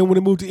when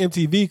it moved to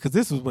MTV, because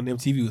this was when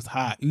MTV was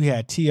hot. You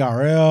had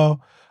TRL.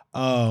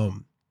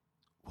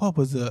 What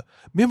was it?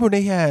 Remember when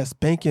they had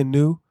Spankin'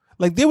 New?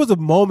 Like there was a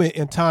moment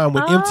in time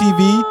when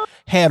MTV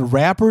had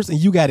rappers and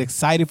you got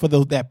excited for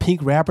that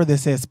pink rapper that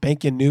said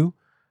Spankin' New.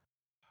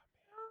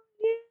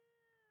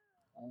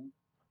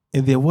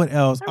 And then what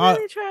else? I'm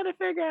really trying to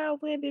figure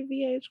out when did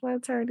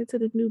VH1 turn into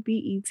the new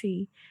BET.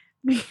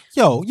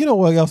 Yo, you know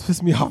what else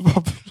pissed me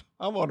off?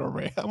 I'm on a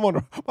rant.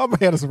 My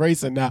man is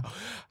racing now.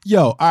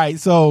 Yo, all right.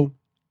 So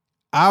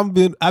I'm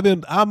in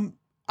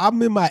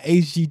my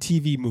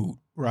HGTV mood,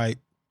 right?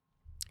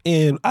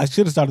 And I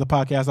should have started the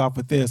podcast off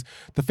with this.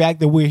 The fact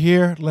that we're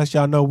here lets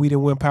y'all know we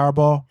didn't win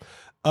Powerball.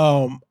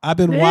 I've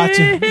been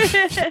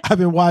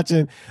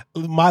watching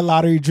My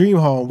Lottery Dream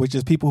Home, which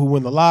is people who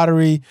win the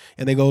lottery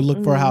and they go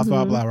look for a house,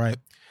 blah, blah, right?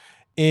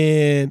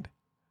 And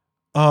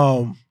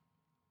I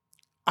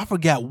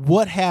forgot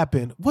what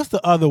happened. What's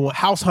the other one?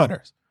 House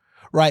Hunters,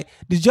 right?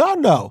 Did y'all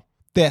know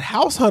that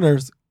House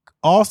Hunters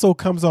also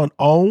comes on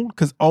OWN?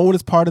 Because OWN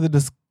is part of the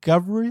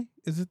Discovery.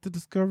 Is it the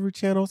Discovery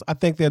channels? I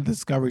think they're the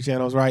Discovery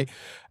channels, right?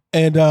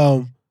 And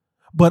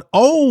but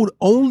OWN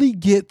only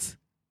gets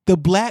the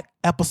Black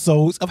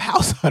episodes of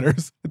House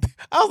Hunters.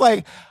 I was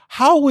like,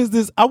 how is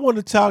this? I want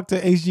to talk to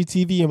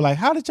HGTV and be like,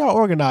 how did y'all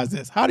organize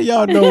this? How do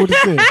y'all know what to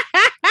say?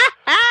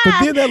 But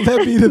then that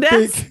led me to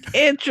think.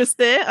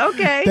 Interesting.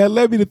 Okay. That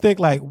led me to think,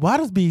 like, why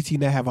does BET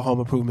not have a home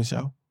improvement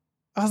show?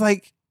 I was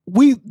like,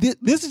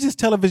 this is just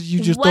television.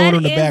 You just throw it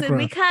in the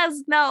background.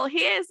 Because no,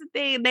 here's the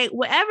thing.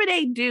 Whatever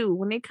they do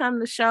when it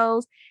comes to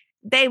shows,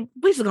 we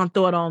just gonna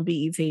throw it on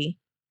BET.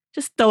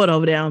 Just throw it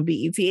over there on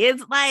BET.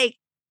 It's like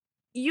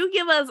you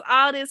give us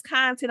all this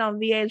content on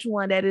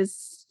VH1 that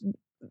is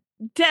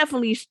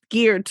definitely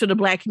geared to the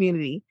Black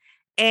community,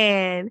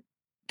 and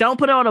don't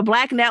put it on a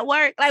Black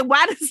network. Like,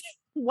 why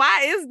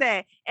is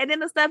that? And then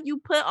the stuff you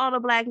put on a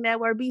Black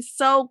network be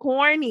so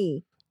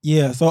corny.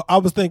 Yeah. So I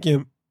was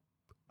thinking,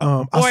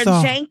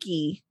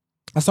 janky.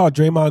 I saw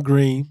Draymond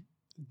Green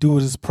do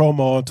his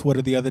promo on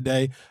Twitter the other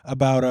day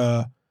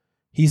about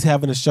he's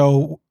having a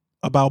show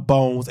about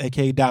bones,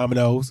 aka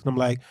dominoes. And I'm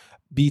like,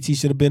 BT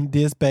should have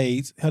did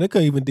spades. Hell, they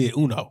could even did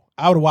Uno.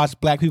 I would have watched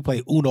Black people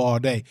play Uno all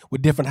day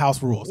with different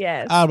house rules.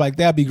 Yes. I was like,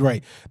 that'd be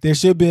great. There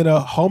should have been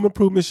a home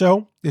improvement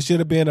show. There should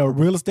have been a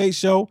real estate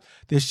show.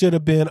 There should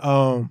have been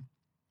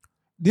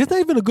there's not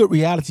even a good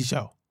reality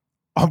show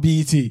on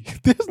BET.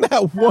 There's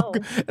not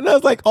one. And I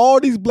was like, all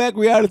these Black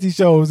reality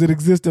shows that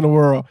exist in the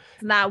world.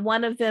 Not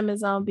one of them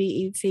is on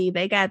BET.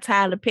 They got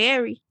Tyler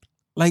Perry.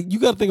 Like, you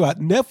got to think about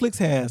it. Netflix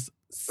has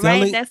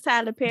right, that's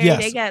Tyler Perry.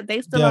 Yes.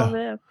 They still on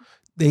them.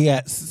 They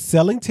got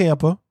Selling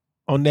Tampa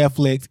on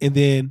Netflix, and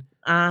then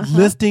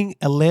Listing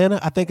Atlanta,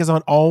 I think, is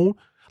on OWN.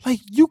 Like,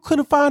 you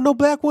couldn't find no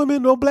Black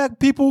women, no Black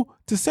people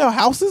to sell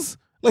houses.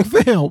 Like,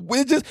 fam,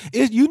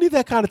 you need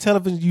that kind of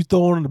television you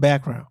throw on in the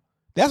background.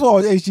 That's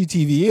what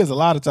HGTV is a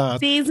lot of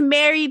times. These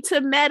Married to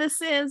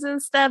Medicines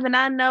and stuff, and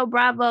I know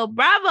Bravo.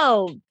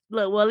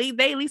 Look, well, at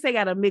least they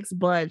got a mixed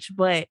bunch,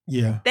 but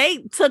yeah, they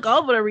took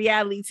over the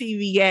reality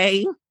TV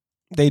game.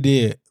 They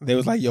did. They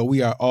was like, yo,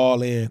 we are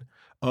all in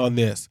on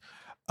this.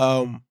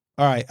 All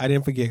right, I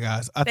didn't forget,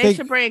 guys. They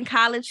should bring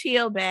College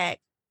Hill back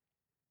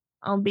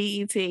on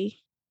BET.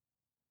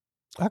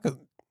 That could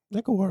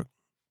work.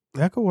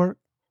 That could work.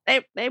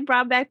 They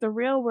brought back The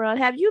Real World.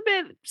 Have you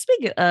been,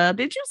 speaking of,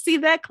 did you see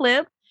that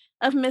clip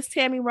of Miss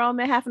Tammy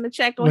Roman having to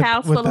check a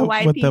house full of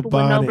white people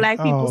with no Black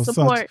people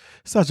support?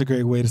 Such a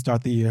great way to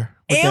start the year.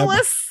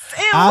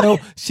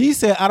 She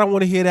said, I don't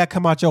want to hear that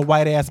come out your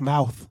white ass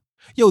mouth.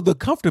 Yo, the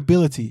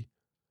comfortability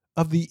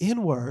of the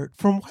N-word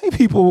from white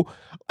people,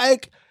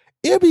 like,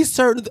 it'd be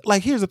certain,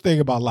 like, here's the thing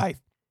about life.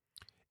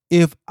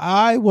 If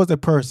I was a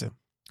person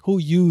who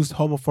used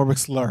homophobic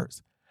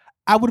slurs,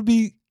 I would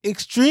be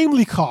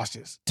extremely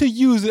cautious to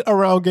use it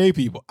around gay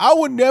people. I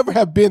would never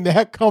have been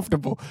that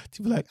comfortable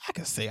to be like, I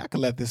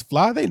can let this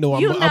fly. They know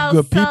I'm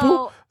good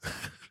people.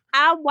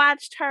 I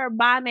watched her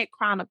Bonnet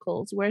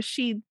Chronicles, where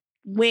she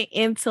went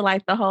into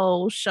like the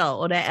whole show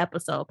or that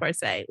episode per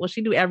se. Well,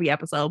 she do every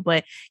episode,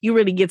 but you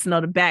really get to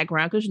know the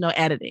background because you know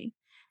editing.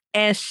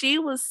 And she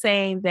was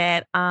saying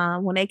that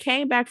when they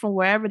came back from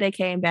wherever they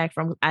came back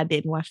from, I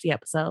didn't watch the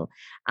episode.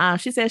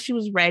 She said she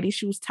was ready.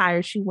 She was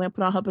tired. She went,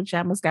 put on her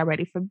pajamas, got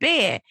ready for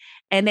bed.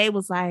 And they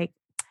was like,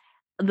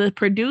 the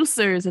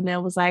producers, and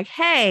then was like,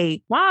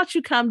 hey, why don't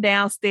you come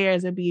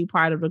downstairs and be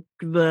part of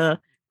the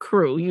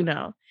crew, you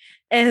know?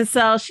 And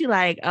so she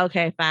like,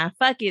 okay, fine,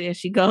 fuck it. And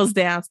she goes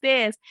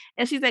downstairs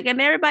and she's like,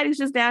 and everybody's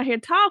just down here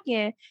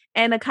talking.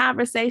 And the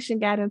conversation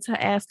got into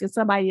asking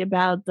somebody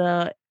about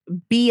the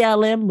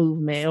BLM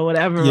movement or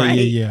whatever, right?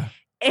 Yeah.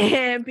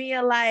 And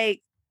being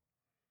like,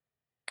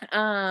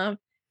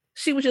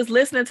 she was just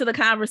listening to the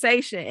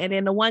conversation. And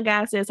then the one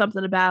guy said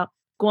something about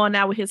going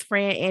out with his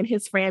friend and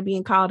his friend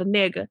being called a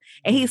nigger.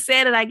 And he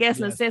said it, I guess,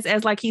 in a sense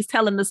as like he's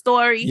telling the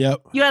story. Yep.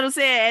 You know what I'm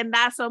saying? And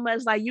not so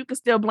much like you can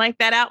still blank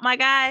that out, my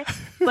guy.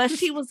 But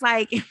she was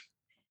like,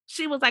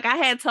 I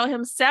had told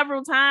him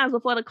several times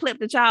before the clip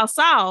that y'all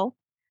saw,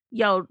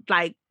 yo,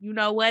 like, you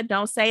know what?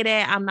 Don't say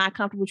that. I'm not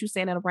comfortable with you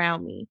saying that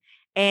around me.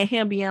 And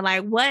him being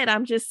like, what?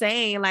 I'm just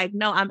saying, like,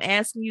 no, I'm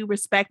asking you,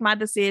 respect my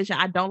decision.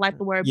 I don't like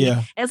the word.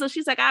 Yeah. And so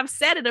she's like, I've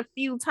said it a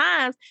few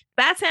times.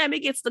 By the time it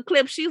gets to the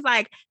clip, she's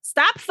like,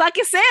 stop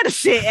fucking saying the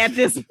shit at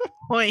this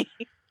point.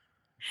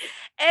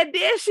 And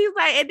then she's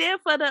like, and then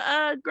for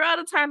the girl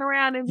to turn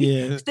around and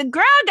the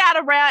girl got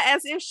around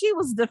as if she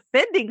was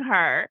defending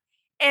her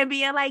and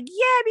being like,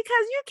 yeah,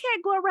 because you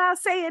can't go around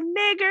saying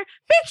nigger.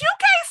 Bitch, you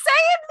can't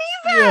say it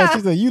neither. Yeah,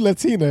 she's like, you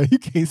Latina, you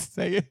can't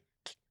say it.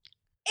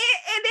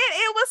 And then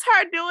it was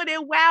her doing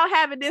it while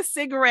having this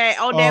cigarette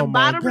on that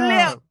bottom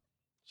lip.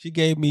 She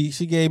gave me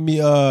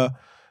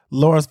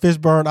Lawrence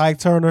Fishburne, Ike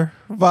Turner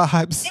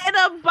vibes. In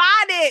a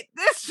bonnet.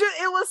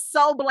 It was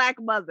so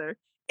Black Mother.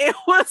 It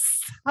was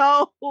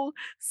so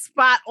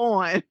spot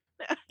on.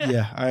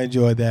 Yeah, I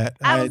enjoyed that.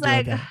 I was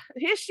like,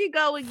 here she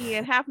go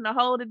again, having to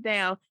hold it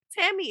down.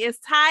 Tammy is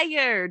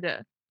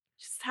tired.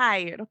 She's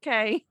tired,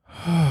 okay?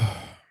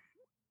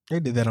 They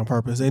did that on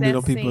purpose. They knew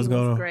them people was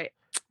gonna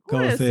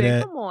say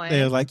that. Come on.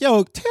 They was like,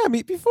 yo,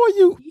 Tammy, before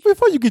you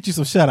get you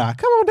some shut eye,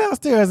 come on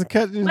downstairs and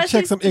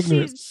check some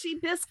ignorance. She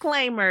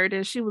disclaimered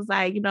and she was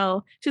like,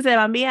 she said,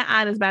 I'm being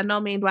honest, by no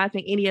means do I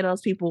think any of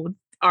those people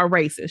are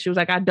racist. She was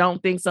like, I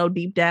don't think so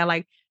deep down,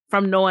 like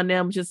from knowing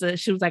them,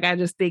 she was like, I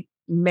just think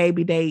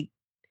maybe they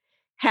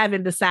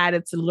haven't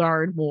decided to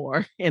learn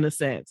more in a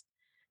sense.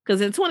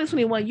 Because in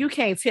 2021, you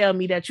can't tell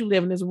me that you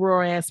live in this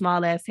rural ass,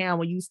 small ass town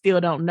when you still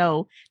don't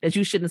know that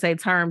you shouldn't say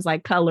terms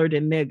like colored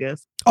and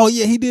niggas. Oh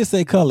yeah, he did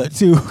say colored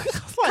too.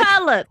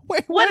 Colored.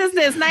 What is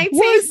this?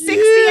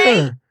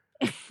 1968?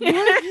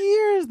 What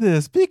year is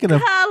this? Speaking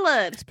of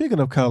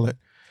colored,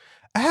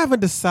 I haven't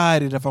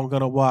decided if I'm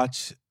gonna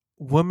watch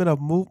Women of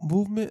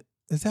Movement.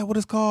 Is that what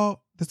it's called?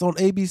 That's on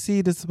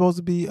ABC. That's supposed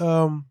to be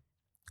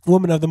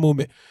Women of the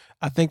Movement.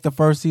 I think the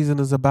first season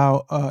is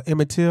about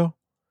Emmett Till.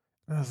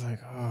 I was like,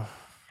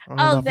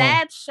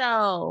 that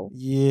show.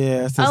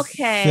 Yeah, it's a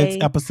okay.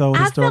 6-episode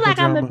I feel like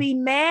drama. I'm gonna be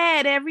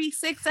mad every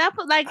 6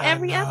 episodes,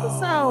 every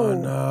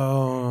episode.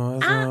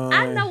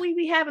 I know we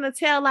be having to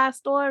tell our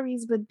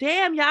stories, but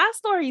damn, y'all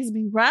stories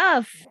be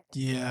rough.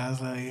 Yeah, I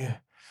was like,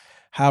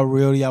 how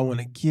real do y'all want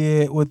to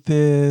get with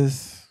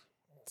this?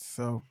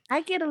 So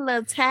I get a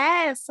little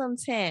tired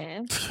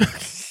sometimes.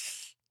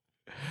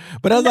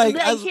 But I was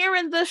like,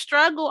 hearing the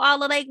struggle,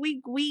 all of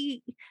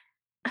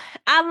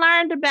I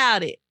learned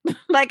about it.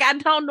 Like, I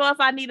don't know if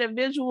I need a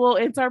visual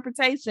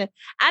interpretation.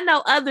 I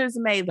know others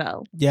may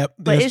though. Yep,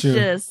 but it's true.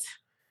 Just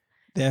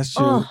that's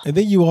true. And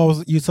then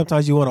you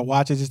sometimes you want to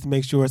watch it just to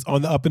make sure it's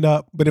on the up and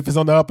up. But if it's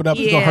on the up and up,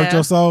 it's gonna hurt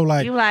your soul.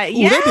 Like,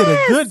 yes, they did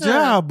a good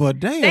job, but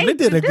damn, they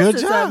did a good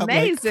job.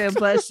 Amazing,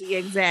 but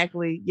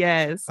exactly,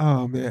 yes.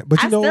 Oh man,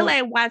 but I still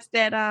ain't watched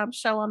that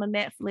show on the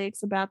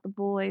Netflix about the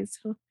boys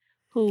who.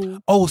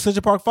 Oh,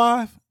 Central Park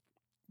 5.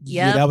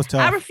 Yeah, that was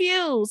tough. I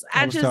refuse.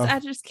 I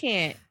just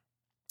can't.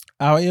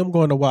 I am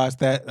going to watch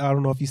that. I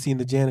don't know if you've seen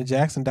the Janet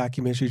Jackson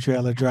documentary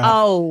trailer drop.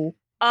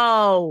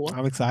 Oh,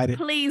 I'm excited.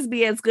 Please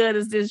be as good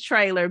as this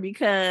trailer,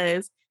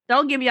 because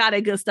don't give me all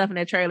that good stuff in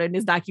that trailer and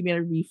this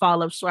documentary be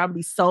fall up short. I'm gonna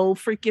be so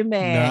freaking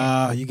mad.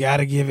 Nah, you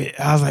gotta give it.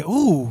 I was like,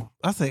 ooh.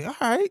 I say, all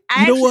right.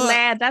 I actually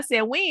laughed. I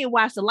said, we ain't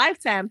watched the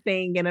Lifetime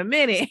thing in a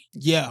minute.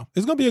 Yeah,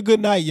 it's gonna be a good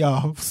night,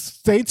 y'all.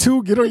 Stay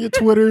tuned. Get on your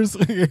Twitters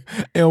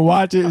and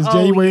watch it. It's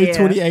January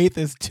 28th.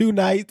 It's 2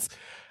 nights.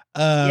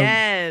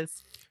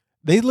 Yes.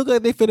 They look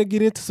like they finna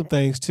get into some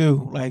things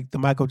too, like the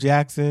Michael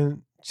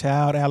Jackson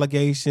child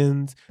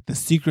allegations, the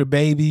secret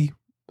baby.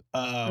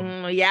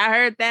 Yeah, I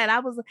heard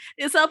that.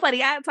 It's so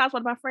funny. I talked to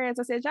one of my friends.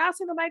 I said, y'all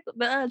seen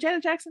the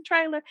Janet Jackson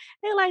trailer?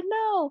 They're like,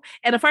 no.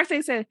 And the first thing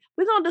they said,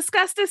 we're going to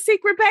discuss this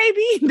secret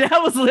baby.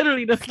 That was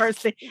literally the first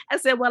thing. I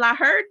said, well, I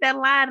heard that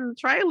line in the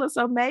trailer,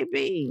 so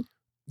maybe.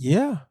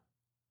 Yeah.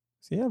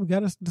 So yeah, we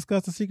got to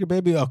discuss the secret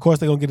baby. Of course,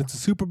 they're going to get into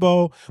Super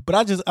Bowl, but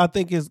I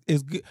think it's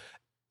good.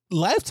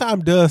 Lifetime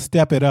does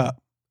step it up.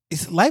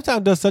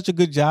 Lifetime does such a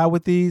good job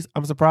with these.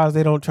 I'm surprised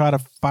they don't try to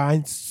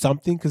find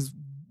something, because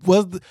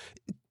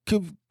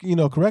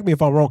correct me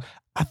if I'm wrong.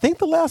 I think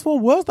the last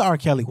one was the R.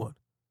 Kelly one.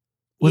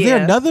 Was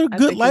there another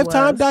good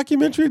Lifetime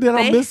documentary that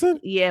I'm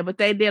missing? Yeah, but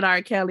they did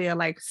R. Kelly in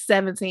like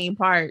 17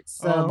 parts.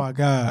 So. Oh my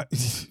God.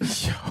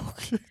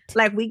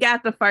 Like, we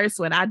got the first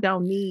one. I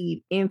don't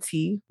need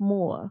NT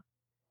more.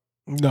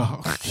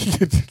 No.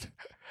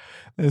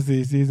 Let's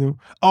see, season.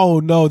 Oh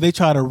no, they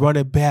try to run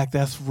it back.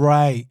 That's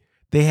right.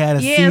 They had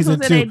a season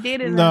 2. They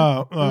did it.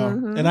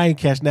 And I ain't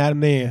catch not a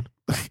nan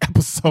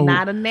episode.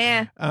 Not a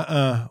nan.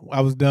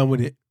 I was done with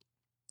it.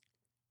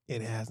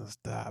 It hasn't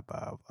stopped.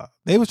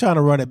 They was trying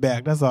to run it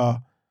back. That's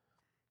all.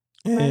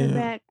 Run it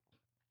back.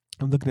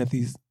 I'm looking at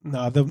these.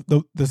 No,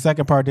 the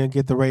second part didn't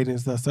get the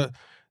ratings. So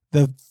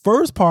the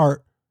first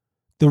part,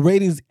 the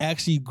ratings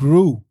actually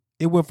grew.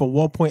 It went from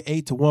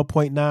 1.8 to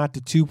 1.9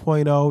 to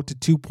 2.0 to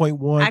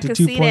 2.1 to 2.2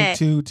 to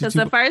 2. Because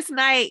the first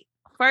night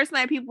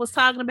people was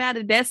talking about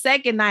it. That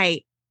second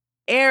night,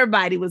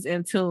 everybody was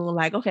in tune.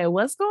 Like, okay,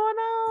 what's going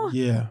on?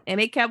 Yeah. And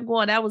it kept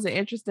going. That was an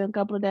interesting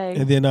couple of days.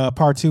 And then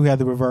part 2 had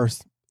the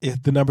reverse.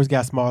 If the numbers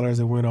got smaller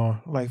as it went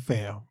on, like,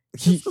 fam.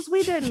 Because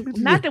we didn't,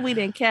 not that we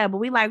didn't care, but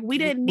we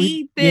didn't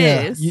need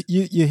this.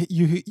 Yeah,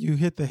 you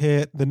hit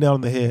the nail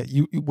on the head.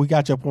 We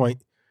got your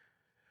point.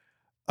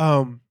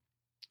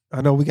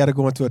 I know we got to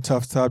go into a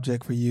tough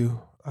subject for you.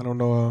 I don't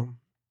know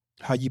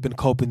how you've been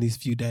coping these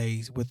few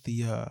days with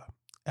the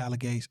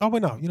Allegation. Oh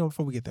wait, no.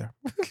 Before we get there,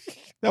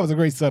 that was a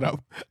great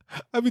setup.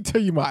 Let me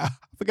tell you I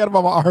forgot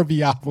about my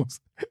R&B albums.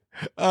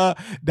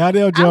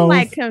 Donnell Jones. I'm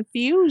like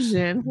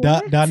confusion.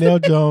 Donnell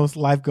Jones,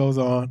 Life Goes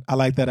On. I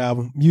like that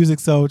album. Music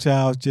Soul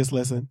Child, Just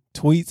Listen.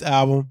 Tweet's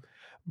album.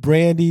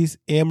 Brandy's,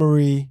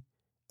 Anne-Marie,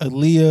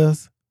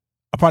 Aaliyah's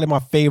are probably my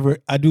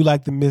favorite. I do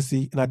like the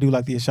Missy and I do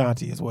like the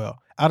Ashanti as well.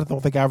 I just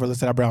don't think I ever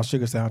listened to that Brown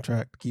Sugar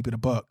soundtrack to keep it a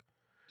buck.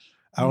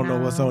 I don't know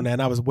what's on that.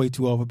 And I was way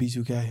too old for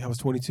B2K. I was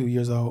 22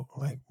 years old.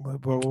 Like,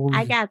 what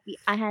I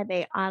had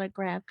an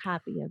autographed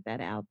copy of that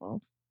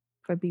album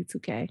for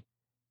B2K.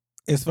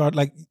 As far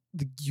like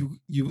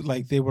you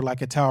like they were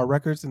like at Tower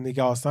Records and they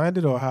all signed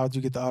it, or how'd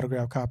you get the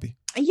autographed copy?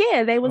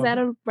 Yeah, they was at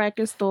a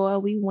record store.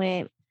 We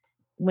went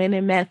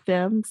and met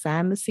them,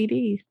 signed the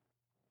CD.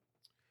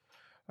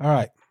 All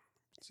right.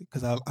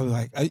 Because I was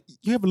like,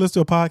 you ever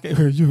listen to a podcast?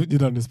 Or you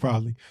done this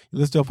probably. You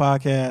listen to a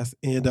podcast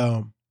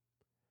and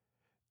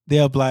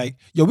they'll be like,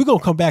 yo, we're going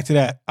to come back to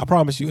that. I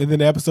promise you. And then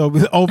the episode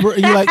is over.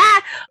 And you're like,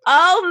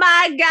 oh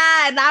my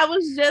God. I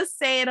was just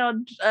saying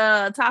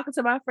talking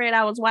to my friend,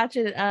 I was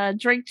watching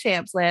Drink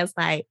Champs last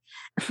night.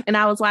 And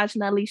I was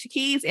watching the Alicia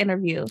Keys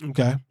interview.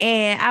 Okay.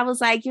 And I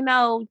was like,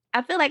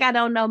 I feel like I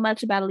don't know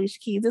much about Alicia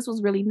Keys. This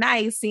was really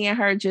nice seeing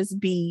her just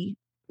be,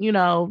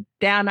 down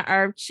to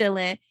earth,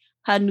 chilling,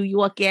 her New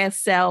York ass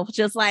self.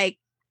 Just like,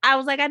 I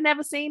was like, I'd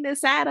never seen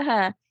this side of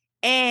her.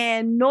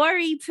 And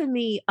Nori to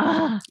me,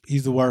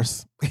 he's the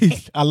worst.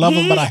 I love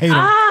him, but I hate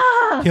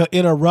him. He'll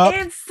interrupt.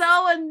 It's so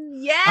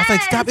yes. I was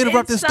like, stop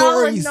interrupting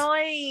stories. So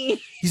annoying.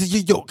 He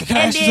said, yo, can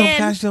I ask you something?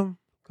 Can I ask you something?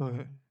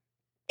 Go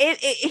ahead.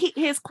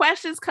 His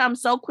questions come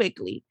so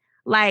quickly.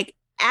 Like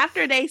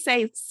after they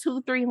say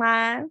 2-3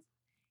 lines,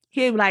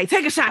 he'll be like,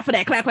 take a shot for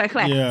that, clap, clap,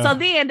 clap. Yeah. So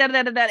then,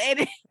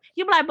 and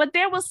you'll be like, but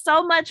there was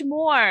so much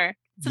more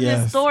to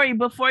this story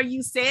before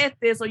you said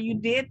this or you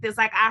did this.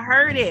 Like I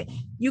heard it.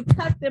 You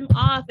cut them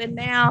off and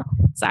now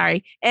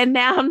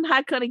I'm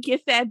not gonna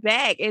get that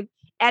back. And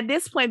at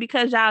this point,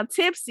 because y'all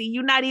tipsy,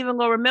 you're not even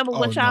gonna remember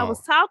what y'all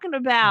was talking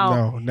about.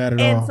 No, not at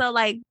all. And so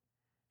like,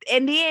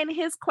 and then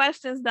his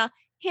questions,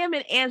 him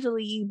and Angela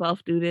Yee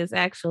both do this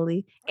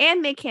actually,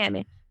 and Nick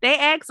Cannon. They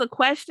ask a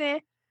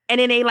question and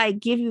then they like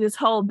give you this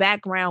whole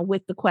background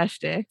with the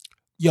question.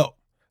 Yo,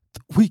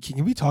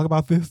 can we talk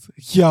about this?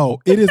 Yo,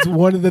 it is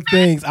one of the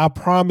things, I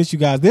promise you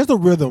guys, there's a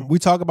rhythm. We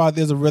talk about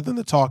there's a rhythm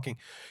to talking.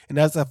 And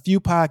that's a few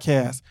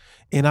podcasts.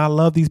 And I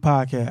love these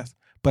podcasts.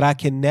 But I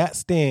cannot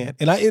stand,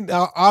 and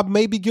I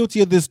may be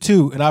guilty of this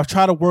too, and I'll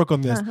try to work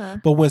on this.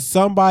 But when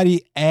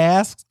somebody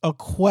asks a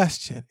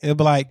question, it'll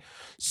be like,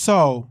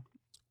 so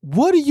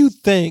what do you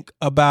think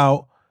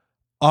about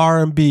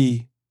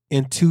R&B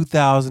in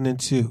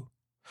 2002?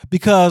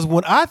 Because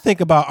when I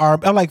think about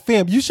R&B, I'm like,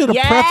 fam, you should have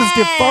prefaced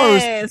it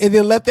first and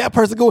then let that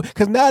person go.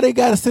 Because now they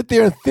got to sit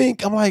there and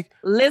think. I'm like,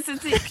 listen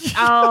to, it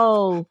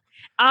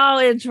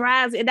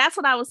drives. And that's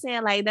what I was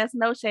saying. Like, that's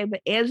no shame, but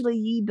Angela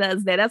Yee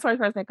does that. That's the first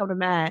thing that comes to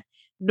mind.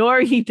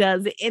 Nori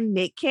does it, and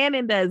Nick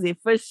Cannon does it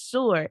for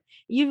sure.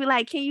 You be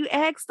like, can you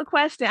ask the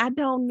question? I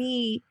don't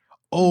need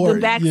the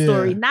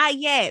backstory.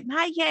 Yeah.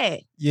 Not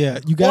yet. Yeah,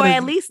 you got to. Or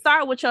at least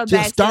start with your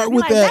backstory. Start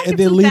with that and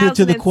then lead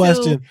into the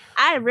question.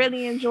 I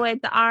really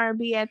enjoyed the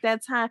R&B at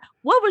that time.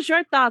 What was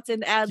your thoughts in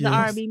the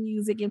R&B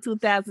music in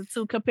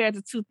 2002 compared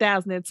to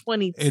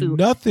 2022? And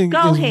nothing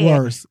is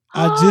worse.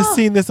 I just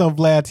seen this on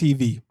Vlad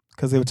TV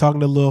because they were talking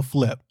to Lil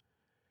Flip.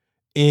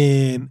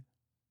 And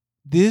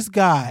this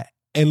guy,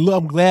 and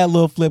I'm glad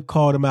Lil Flip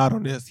called him out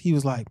on this. He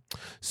was like,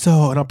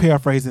 so, and I'm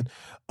paraphrasing,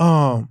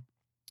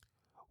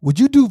 would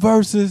you do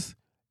verses?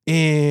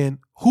 And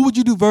who would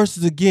you do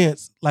verses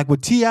against? Like,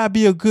 would T.I.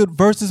 be a good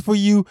verses for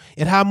you?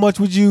 And how much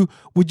would you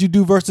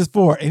do verses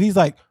for? And he's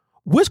like,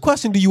 which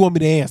question do you want me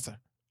to answer?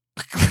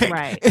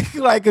 Right.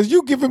 Like, because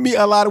you giving me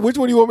a lot of, which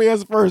one do you want me to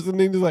answer first? And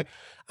then he's like,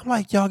 I'm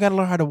like, y'all got to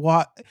learn how to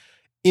watch.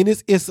 And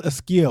it's a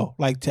skill,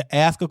 like to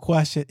ask a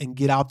question and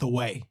get out the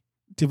way.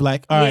 To be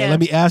like, all right, let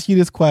me ask you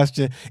this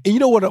question. And you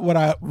know what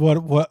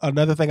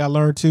another thing I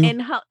learned too?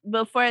 And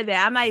before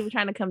that, I'm not even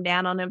trying to come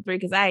down on them three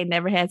because I ain't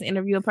never had to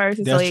interview a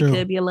person. That's so true. It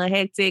could be a little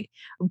hectic.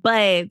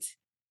 But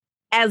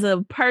as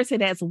a person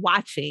that's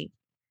watching,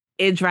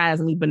 it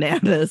drives me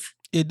bananas.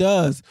 It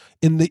does.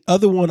 And the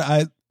other one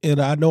I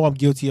know I'm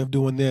guilty of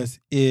doing this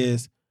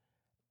is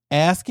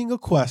asking a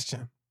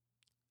question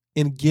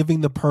and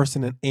giving the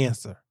person an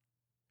answer.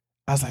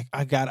 I was like,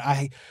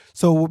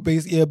 so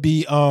basically it'd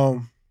be,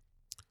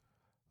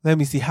 let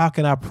me see. How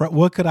can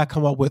what could I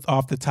come up with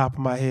off the top of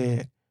my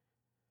head?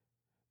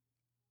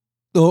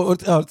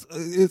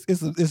 This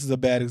is a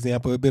bad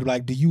example. It'd be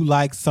like, do you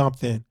like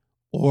something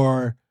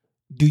or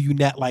do you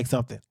not like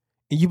something?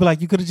 And you'd be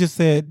like, you could have just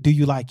said, do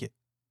you like it?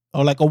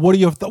 Or like, or what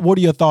are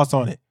your thoughts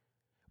on it?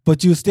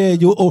 But you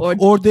instead,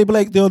 or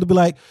they'll be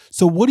like,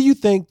 so what do you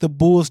think the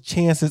Bulls'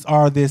 chances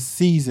are this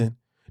season?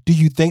 Do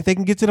you think they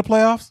can get to the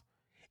playoffs?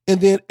 And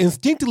then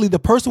instinctively, the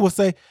person would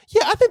say,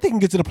 yeah, I think they can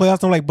get to the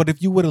playoffs. I'm like, but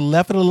if you would have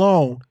left it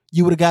alone,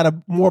 you would have got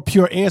a more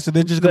pure answer.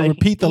 They're just going to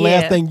repeat the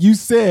last thing you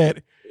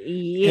said.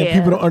 Yeah. And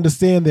people don't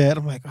understand that.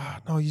 I'm like, oh,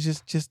 no, you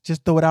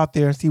just throw it out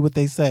there and see what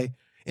they say.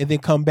 and then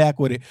come back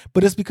with it.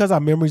 But it's because our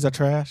memories are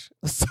trash.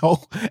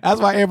 So that's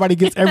why everybody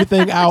gets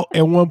everything out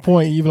at one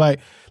point. And you're like,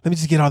 let me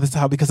just get all this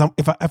out because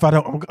if I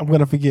don't, I'm going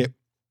to forget.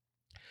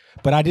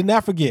 But I did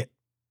not forget.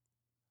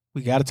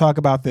 We got to talk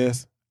about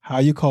this. How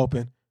you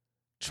coping?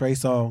 Trey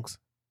Songz.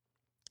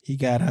 He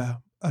got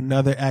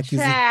another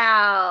accusation.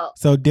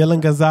 So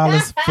Dylan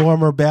Gonzalez,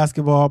 former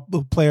basketball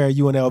player at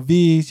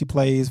UNLV. She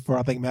plays for,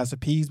 I think, Master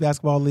P's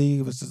basketball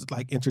league, which is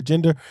like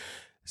intergender.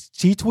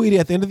 She tweeted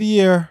at the end of the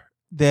year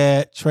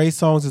that Trey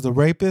Songz is a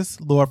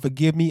rapist. Lord,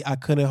 forgive me. I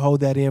couldn't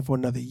hold that in for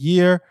another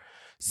year.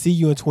 See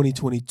you in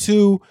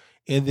 2022.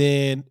 And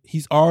then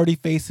he's already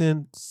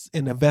facing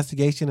an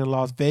investigation in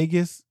Las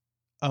Vegas.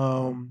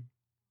 In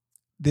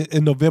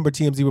November,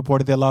 TMZ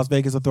reported that Las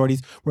Vegas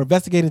authorities were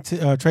investigating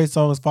Trey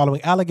Songz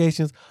following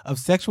allegations of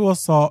sexual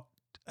assault.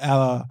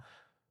 Of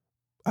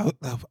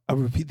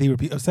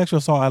sexual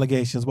assault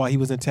allegations while he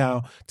was in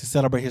town to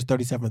celebrate his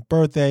 37th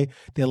birthday.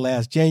 Then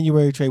last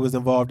January, Trey was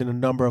involved in a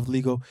number of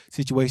legal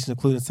situations,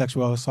 including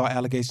sexual assault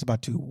allegations by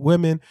 2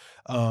 women.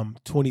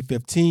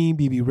 2015,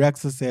 BB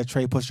Rexa said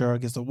Trey pushed her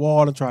against the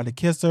wall and tried to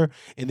kiss her.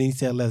 And then he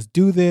said, let's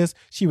do this.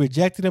 She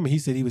rejected him. And he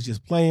said he was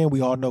just playing.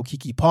 We all know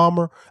Keke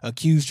Palmer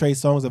accused Trey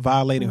Songz of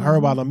violating her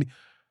while on me.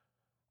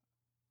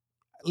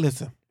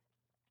 Listen.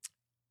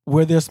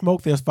 Where there's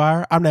smoke, there's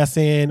fire. I'm not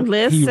saying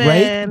he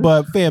raped,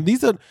 but fam,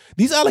 these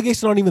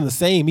allegations aren't even the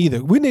same either.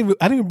 I didn't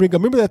even bring up.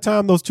 Remember that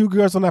time those 2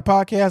 girls on that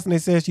podcast and they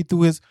said he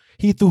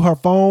threw her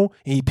phone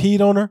and he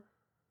peed on her,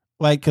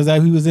 like because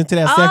he was into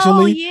that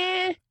sexually.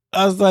 Yeah.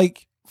 I was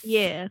like,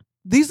 yeah.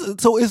 Here's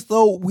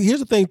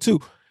the thing too.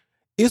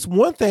 It's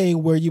one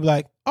thing where you be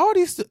like, all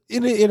these,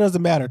 it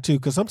doesn't matter too,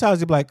 because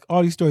sometimes you be like,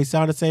 all these stories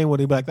sound the same. When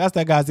they be like, that's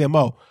that guy's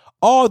MO.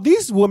 All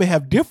these women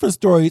have different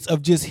stories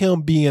of just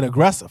him being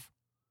aggressive.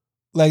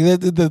 Like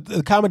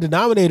the common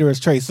denominator is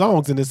Trey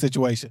Songz in this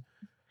situation.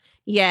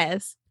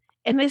 Yes.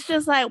 And it's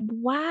just like,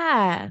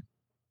 why?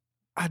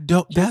 I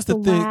don't. That's the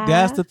thing.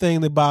 That's the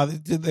thing that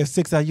bothers. At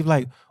 6 out, you're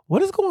like,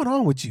 what is going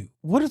on with you?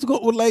 What is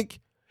going?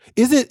 Like,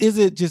 is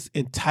it just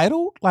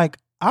entitled? Like,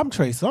 I'm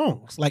Trey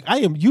Songz. Like, I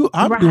am you.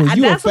 I'm doing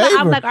you a favor.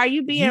 I'm like, are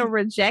you being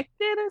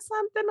rejected or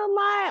something a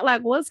lot?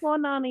 Like, what's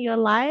going on in your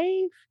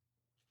life?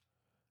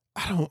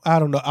 I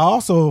don't know. I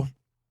also.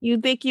 You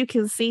think you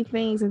can see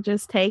things and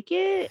just take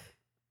it?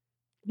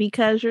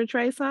 Because you're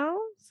Trey Songz?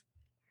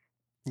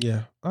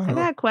 Yeah. I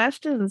got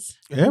questions.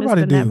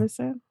 Everybody do.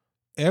 Neverson.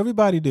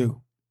 Everybody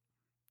do.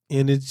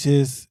 And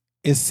it's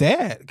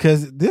sad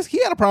because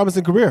he had a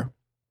promising career.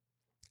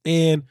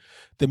 And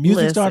the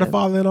music started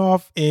falling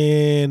off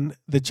and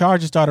the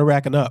charges started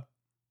racking up.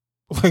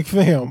 Like,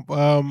 fam.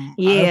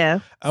 Yeah.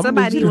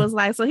 Somebody was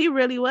like, so he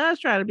really was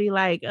trying to be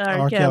like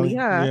R. Kelly,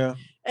 huh?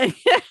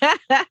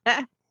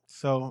 Yeah.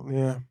 So,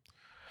 yeah.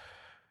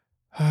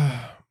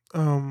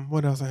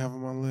 What else I have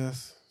on my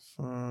list?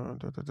 That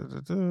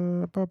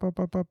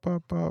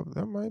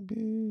might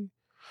be.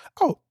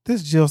 Oh,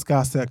 this Jill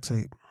Scott sex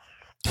tape.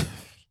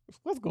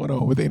 What's going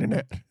on with the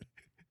internet?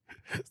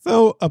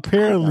 So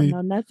apparently, I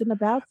don't know nothing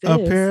about this.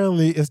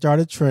 Apparently, it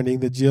started trending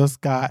that Jill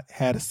Scott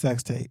had a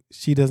sex tape.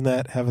 She does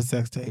not have a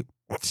sex tape.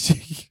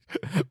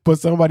 But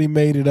somebody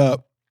made it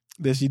up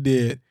that she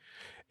did.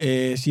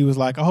 And she was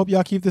like, I hope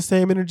y'all keep the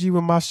same energy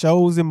when my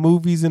shows and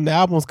movies and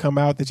albums come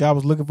out that y'all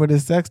was looking for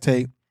this sex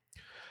tape.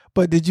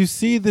 But did you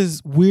see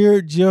this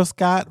weird Jill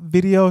Scott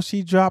video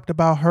she dropped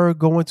about her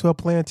going to a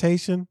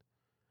plantation?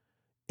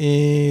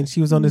 And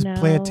she was on this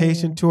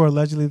plantation tour.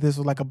 Allegedly, this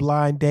was like a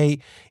blind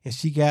date. And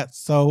she got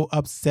so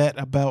upset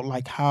about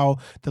like how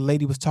the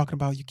lady was talking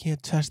about, you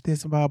can't touch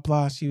this and blah,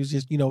 blah. She was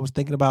just, was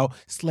thinking about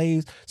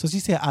slaves. So she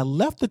said, I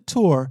left the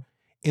tour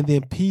and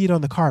then peed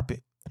on the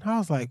carpet. And I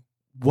was like,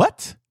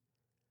 what?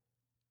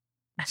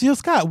 Jill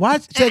Scott,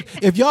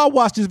 if y'all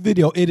watch this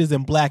video, it is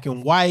in black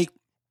and white.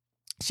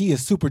 She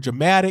is super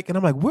dramatic. And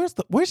I'm like, where's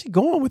she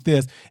going with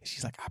this? And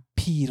she's like, I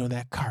peed on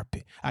that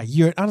carpet. I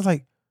was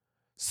like,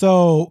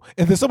 so,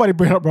 and then somebody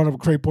brought up a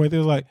great point. They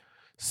was like,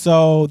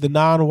 so the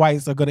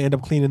non-whites are going to end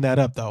up cleaning that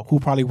up though,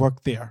 who probably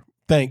worked there.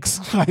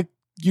 Thanks. Like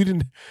you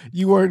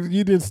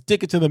didn't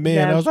stick it to the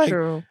man. That's I was like,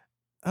 true.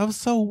 that was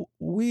so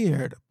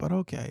weird, but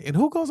okay. And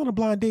who goes on a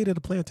blind date at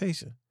a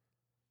plantation?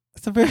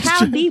 It's a very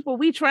How deep were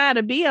we trying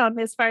to be on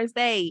this first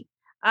date?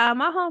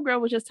 My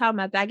homegirl was just talking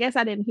about that. I guess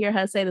I didn't hear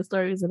her say the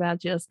stories about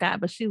Jill Scott,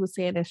 but she was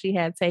saying that she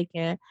had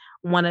taken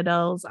one of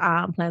those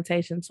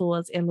plantation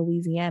tours in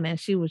Louisiana, and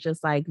she was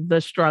just like the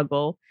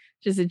struggle.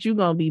 Just that you're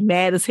gonna be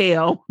mad as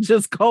hell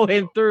just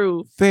going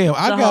through. Fam,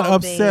 I got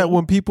upset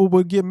when people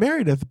would get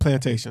married at the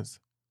plantations.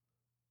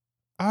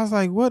 I was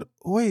like, "What?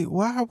 Wait,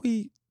 why are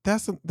we?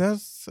 That's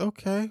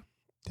okay.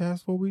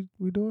 That's what we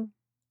doing.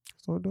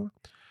 That's what we're doing.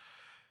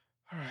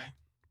 All right.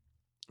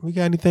 We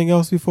got anything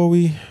else before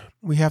we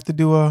have to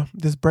do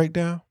this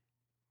breakdown?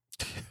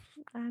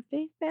 I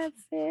think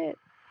that's it.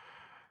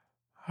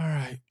 All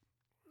right.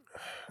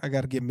 I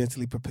got to get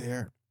mentally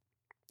prepared.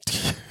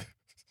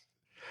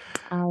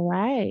 All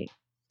right.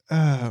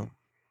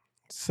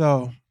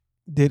 So,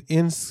 did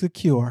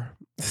Insecure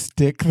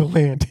stick the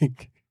landing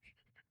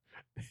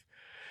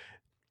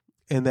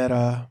in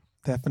that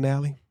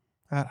finale?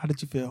 How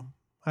did you feel?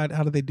 How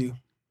did they do?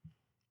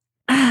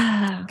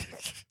 I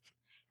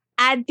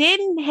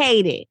didn't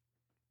hate it.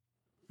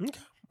 Okay.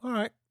 All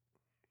right.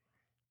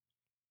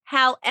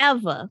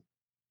 However,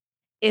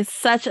 it's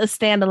such a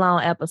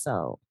standalone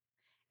episode.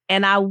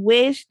 And I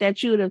wish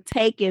that you would have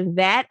taken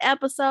that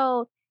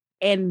episode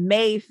and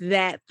made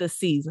that the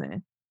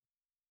season.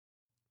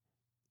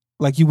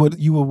 Like you would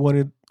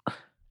wanted,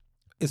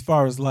 as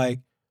far as like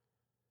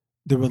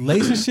the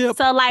relationship.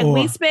 So like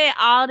we spent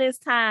all this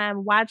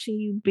time watching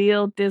you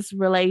build this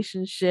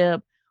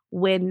relationship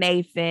with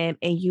Nathan,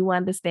 and you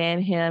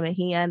understand him and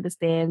he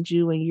understands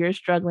you, and you're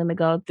struggling to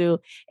go through,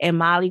 and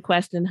Molly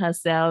questioned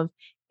herself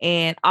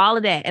and all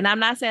of that. And I'm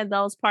not saying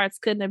those parts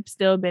couldn't have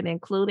still been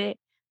included,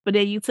 but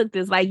then you took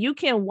this, like you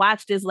can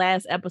watch this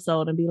last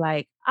episode and be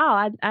like,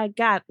 oh, I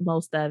got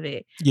most of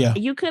it. Yeah.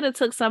 You could have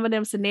took some of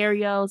them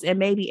scenarios and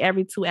maybe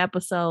every 2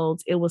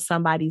 episodes it was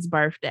somebody's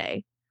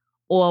birthday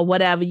or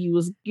whatever you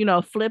was,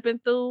 flipping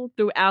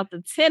throughout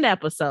the 10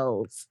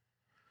 episodes.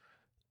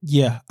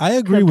 Yeah, I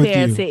agree with you.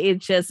 Compared to it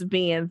just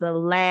being the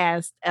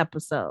last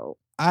episode.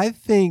 I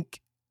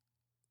think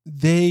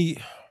they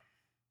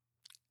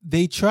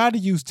try to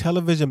use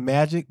television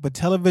magic, but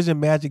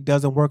television magic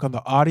doesn't work on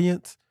the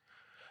audience.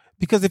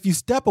 Because if you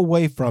step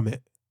away from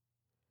it,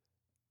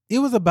 it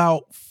was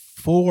about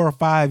 4 or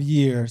 5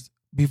 years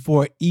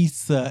before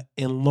Issa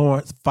and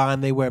Lawrence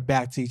finally were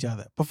back to each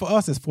other. But for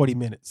us, it's 40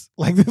 minutes.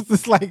 Like, this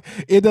is like,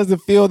 it doesn't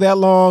feel that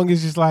long.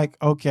 It's just like,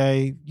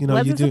 okay,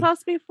 Was it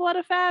supposed to be 4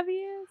 to 5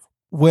 years?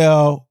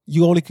 Well,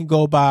 you only can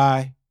go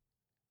by,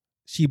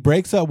 she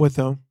breaks up with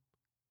him.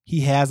 He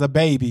has a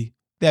baby.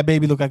 That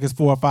baby look like it's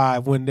 4 or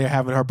 5 when they're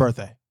having her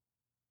birthday.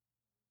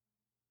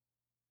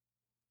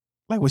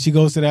 Like when she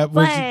goes to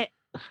that.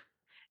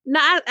 No,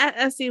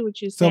 I see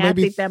what you're saying. So I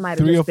think that might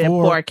have just been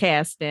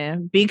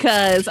forecasting,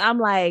 because I'm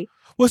like,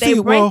 they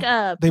break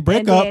up.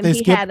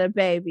 He had a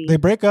baby. They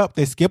break up.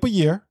 They skip a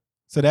year.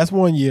 So that's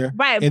 1 year.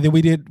 Right. And then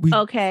we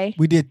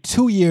did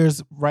 2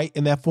 years, right?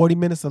 In that 40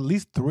 minutes, at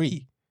least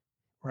 3.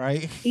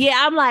 Right. Yeah,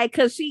 I'm like,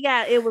 because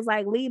it was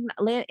like leading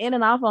in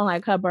and off on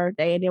like her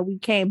birthday, and then we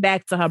came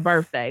back to her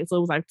birthday. So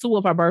it was like 2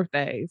 of her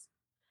birthdays.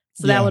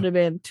 So that would have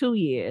been 2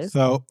 years.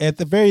 So at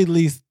the very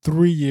least,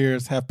 3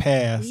 years have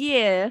passed.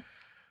 Yeah.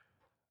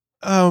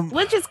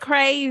 Which is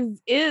crazy.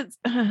 It's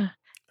that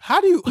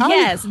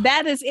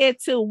is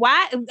it too.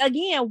 Why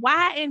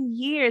in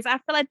years? I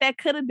feel like that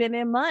could have been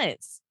in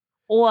months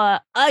or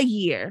a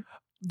year.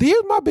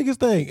 Here's my biggest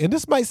thing, and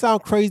this might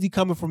sound crazy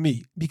coming from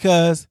me,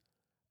 because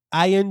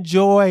I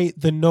enjoy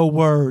the no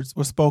words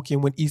were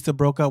spoken when Issa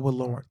broke up with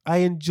Lawrence. I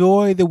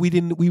enjoy that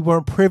we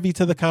weren't privy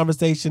to the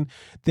conversation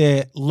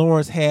that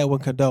Lawrence had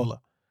with Condola.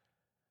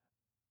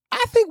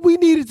 I think we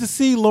needed to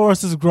see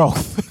Lawrence's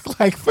growth.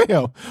 Like,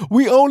 fam,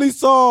 we only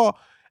saw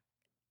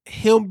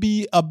him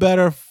be a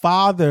better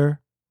father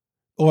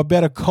or a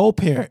better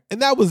co-parent,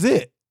 and that was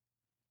it.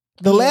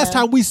 The last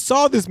time we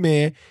saw this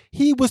man,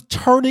 he was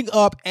turning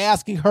up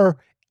asking her,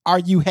 "Are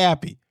you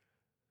happy?"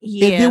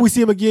 Yeah. And then we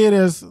see him again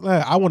as,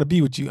 "I want to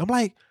be with you." I'm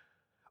like,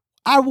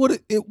 would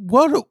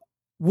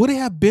it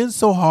have been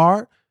so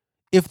hard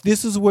if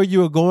this is where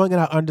you were going?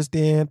 And I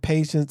understand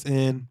Patience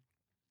and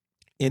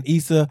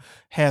Issa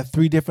had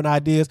 3 different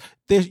ideas.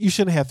 You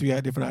shouldn't have 3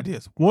 different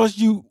ideas. Once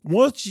you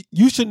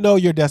should know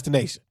your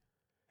destination.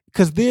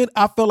 Because then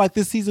I feel like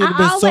this season would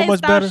have been so much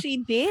better.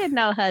 She did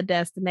know her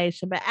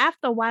destination, but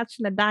after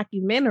watching the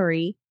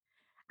documentary,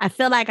 I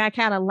feel like I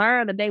kind of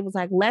learned that they was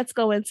like, let's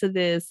go into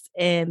this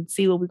and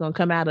see what we're going to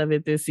come out of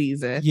it this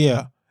season.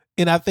 Yeah.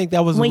 And I think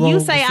that was when you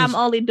say decision. I'm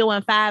only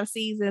doing 5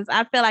 seasons,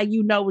 I feel like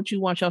you know what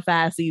you want your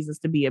 5 seasons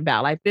to be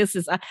about. Like, this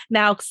is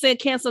now,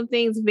 can some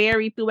things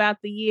vary throughout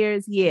the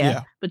years?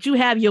 Yeah. But you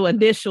have your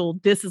initial,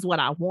 this is what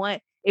I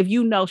want. If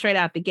you know straight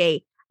out the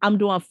gate, I'm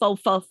doing 5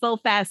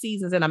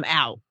 seasons and I'm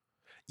out.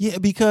 Yeah,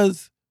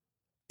 because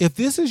if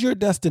this is your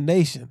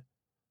destination,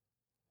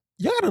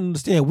 you gotta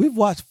understand, we've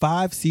watched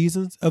 5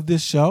 seasons of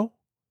this show,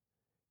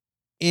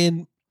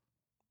 and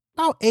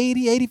about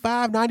 80,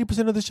 85,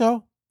 90% of the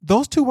show,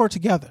 those 2 weren't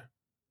together.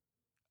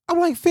 I'm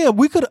like, fam,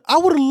 I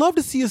would have loved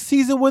to see a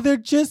season where they're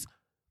just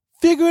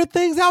figuring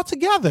things out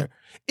together.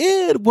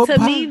 To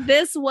me,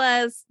 this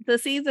was the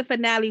season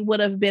finale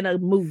would have been a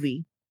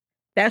movie.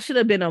 That should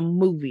have been a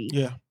movie.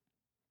 Yeah.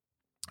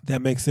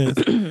 That makes sense.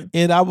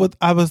 And I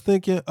was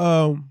thinking,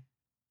 as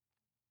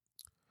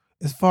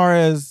far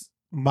as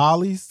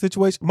Molly's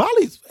situation,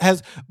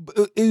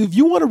 if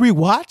you want to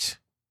rewatch,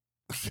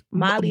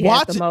 Molly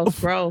has the most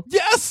growth.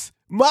 Yes,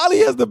 Molly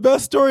has the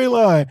best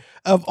storyline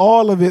of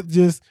all of it.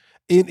 Just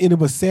and it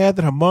was sad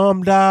that her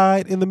mom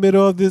died in the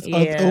middle of this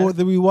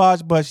that we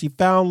watched, but she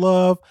found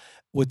love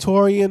with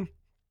Torian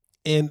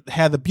and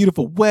had the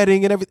beautiful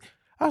wedding and everything.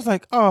 I was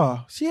like,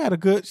 oh,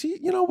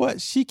 you know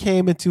what? She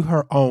came into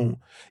her own.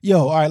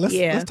 All right,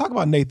 let's talk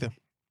about Nathan,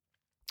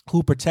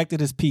 who protected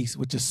his peace,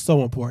 which is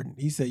so important.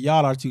 He said,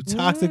 y'all are too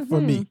toxic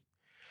for me.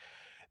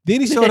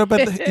 Then he showed up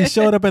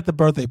at the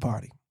birthday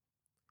party.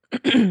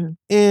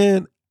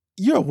 And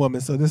you're a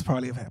woman, so this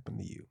probably have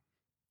happened to you.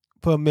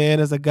 But man,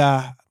 as a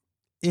guy,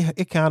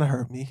 it kind of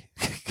hurt me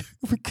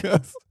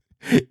because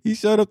He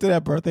showed up to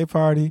that birthday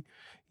party.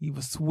 He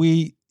was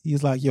sweet.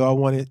 He's like, yo, I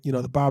wanted,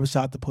 the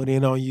barbershop to put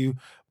in on you,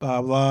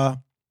 blah, blah.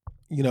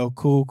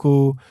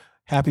 Cool.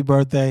 Happy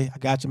birthday. I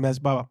got your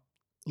message, blah, blah.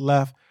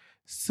 Left.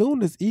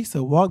 Soon as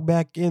Issa walked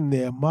back in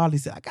there, Molly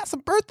said, I got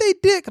some birthday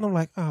dick. And I'm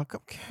like, oh,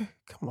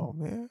 come on,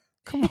 man.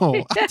 Come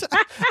on.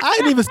 I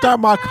didn't even start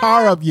my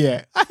car up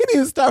yet. I didn't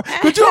even start.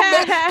 Could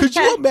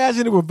you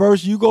imagine in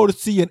reverse? You go to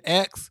see an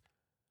ex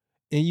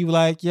and you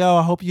like, yo,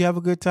 I hope you have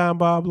a good time,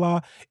 blah, blah.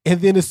 And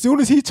then as soon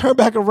as he turned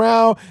back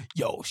around,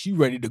 yo, she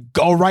ready to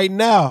go right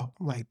now.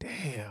 I'm like,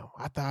 damn,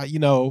 I thought,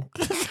 Yo,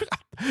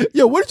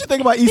 what did you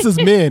think about Issa's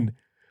men?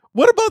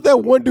 What about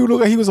that one dude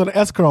look like he was on an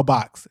S-curl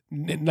box?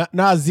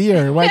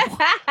 Nazir, right?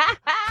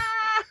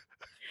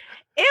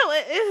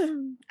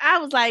 I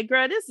was like,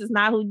 girl, this is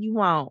not who you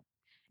want.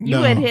 You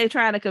No. in here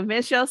trying to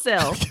convince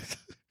yourself.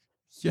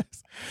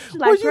 Yes. She's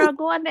like, girl,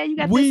 go in there. You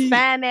got this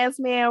fine ass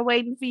man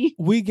waiting for you.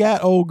 We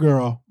got old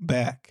girl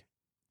back.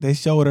 They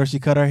showed her. She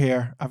cut her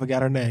hair. I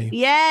forgot her name.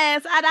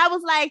 Yes. And I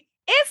was like,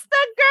 it's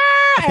the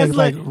girl. I think it's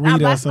like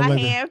Rita or something my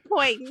like hand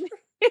pointing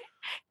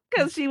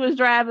because she was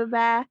driving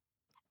by.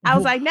 I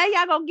was like, now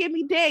y'all gonna give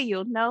me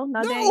Daniel. No,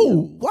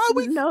 Daniel. Why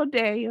we? No,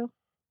 Daniel.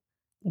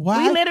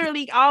 Why? We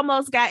literally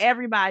almost got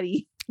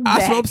everybody That's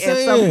back what I'm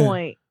saying. at some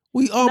point.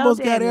 We almost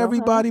got Daniel,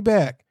 everybody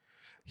back.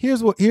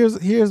 Here's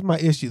my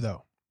issue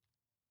though.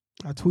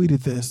 I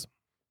tweeted this.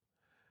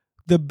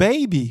 The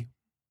baby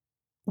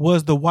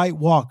was the White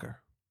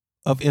Walker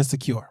of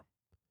Insecure.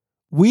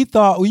 We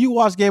thought, when you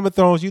watched Game of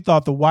Thrones, you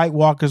thought the White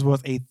Walkers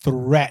was a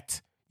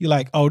threat. You're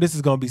like, oh, this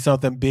is going to be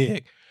something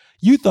big.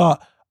 You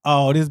thought,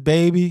 oh, this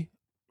baby,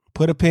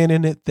 put a pin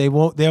in it. They're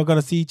going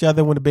to see each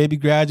other when the baby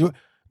graduates.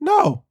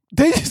 No,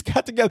 they just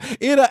got together.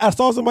 I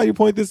saw somebody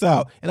point this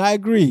out, and I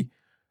agree.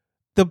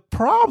 The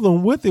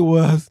problem with it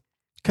was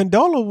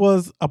Condola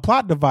was a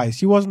plot device.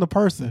 She wasn't a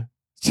person.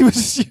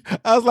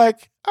 I was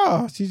like,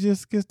 oh, she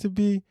just gets to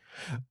be.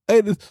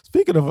 Hey,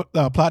 speaking of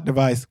plot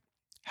device,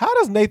 how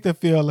does Nathan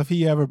feel if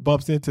he ever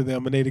bumps into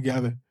them and they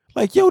together?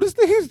 Like, yo, this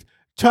nigga's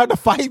trying to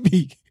fight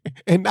me,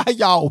 and now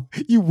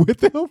you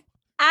with him?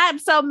 I'm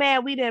so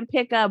mad we didn't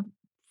pick up,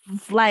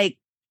 like,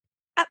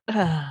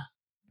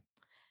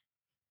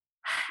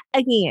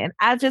 again,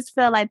 I just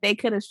feel like they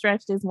could have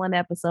stretched this one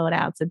episode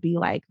out to be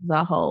like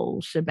the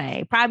whole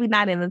shebang. Probably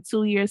not in a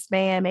 2-year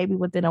span, maybe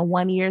within a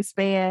 1-year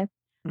span,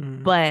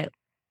 but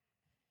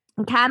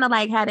kind of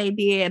like how they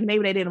did,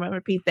 maybe they didn't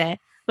repeat that,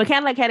 but kind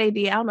of like how they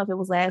did, I don't know if it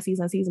was last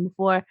season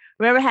before,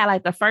 remember how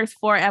like the first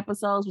 4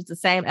 episodes was the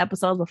same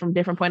episodes but from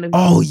different point of view?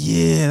 Oh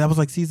yeah, that was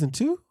like season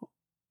 2?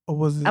 Or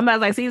was it? I'm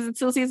about like season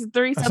 2, season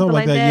 3, something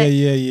like that.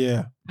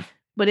 Yeah.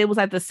 But it was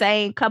like the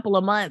same couple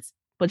of months,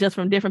 but just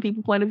from different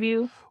people's point of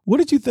view. What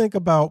did you think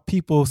about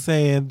people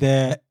saying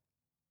that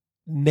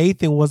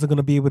Nathan wasn't going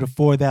to be able to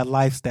afford that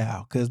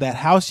lifestyle? Because that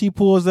house she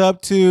pulls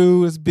up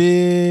to is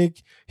big.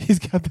 He's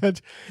got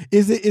that.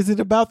 Is it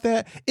about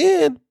that?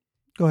 And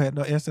go ahead,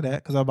 no, answer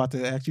that, because I'm about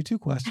to ask you 2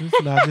 questions.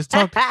 And I just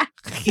talked.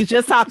 You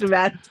just talked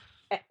about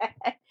it.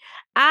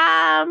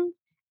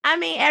 I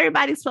mean,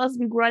 everybody's supposed to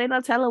be growing. They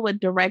don't tell her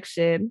what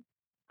direction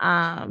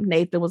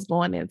Nathan was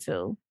going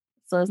into,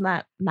 so it's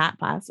not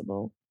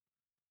possible.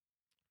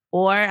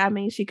 Or, I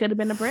mean, she could have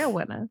been a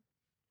breadwinner.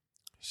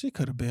 She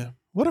could have been.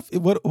 What if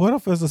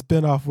it's a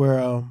spinoff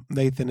where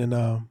Nathan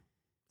and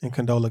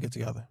Condola get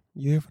together?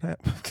 You here for that?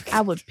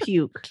 I would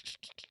puke.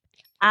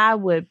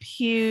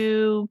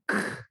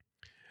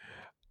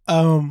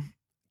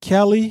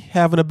 Kelly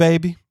having a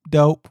baby,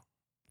 dope.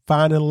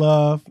 Finding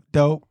love,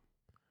 dope.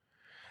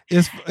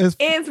 It's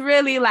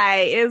really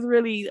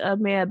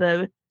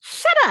Amanda.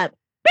 Shut up,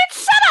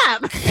 bitch!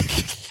 Shut up.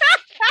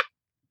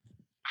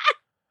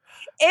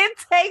 It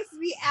takes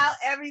me out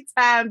every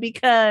time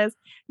because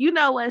you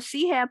know what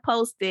she had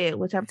posted,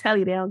 which I'm telling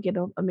you, they don't get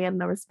Amanda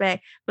no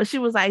respect. But she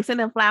was like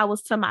sending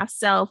flowers to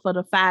myself for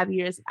the 5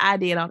 years I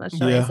did on the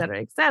show, et cetera,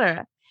 et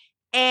cetera.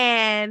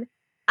 And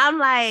I'm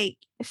like,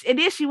 and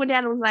then she went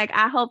down and was like,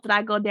 I hope that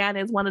I go down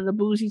as one of the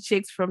bougie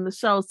chicks from the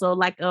show. So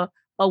like a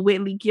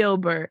Whitley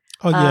Gilbert.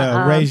 Oh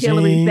yeah,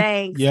 Hillary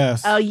Banks.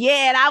 Yes. Oh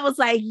yeah, and I was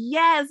like,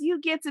 yes,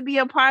 you get to be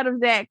a part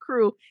of that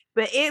crew.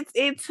 But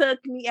it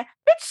took me,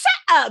 bitch, shut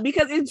up,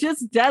 because it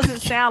just doesn't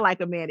sound like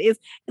Amanda. It's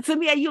to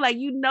me,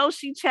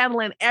 she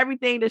channeling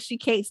everything that she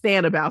can't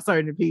stand about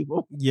certain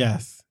people.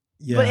 Yes.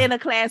 Yeah. But in a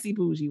classy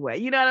bougie way.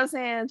 You know what I'm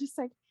saying? Just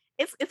like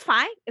it's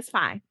fine. It's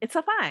fine. It's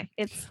fine.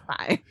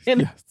 And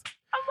yes.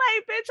 I'm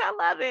like, bitch, I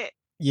love it.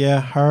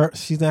 Yeah,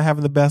 she's not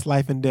having the best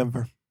life in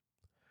Denver.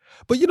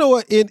 But you know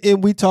what?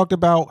 And we talked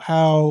about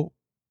how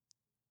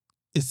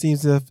it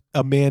seems as if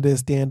Amanda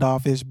is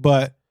standoffish,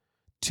 but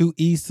to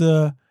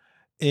Issa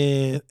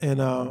and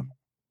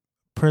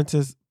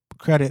Princess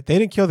credit, they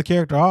didn't kill the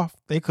character off.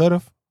 They could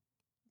have.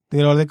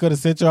 They could have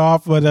sent her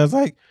off, but I was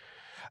like,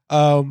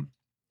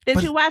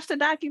 Did you watch the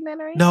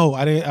documentary? No,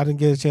 I didn't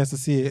get a chance to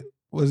see it.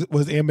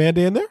 Was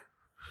Amanda in there?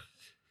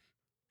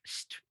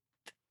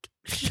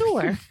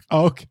 Sure.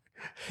 Oh, okay.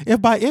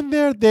 If by in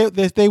there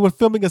they were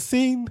filming a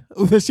scene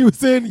that she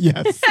was in,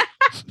 yes.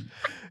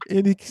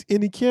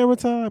 Any camera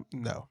time?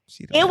 No,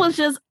 she didn't. It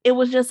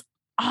was just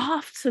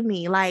off to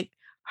me. Like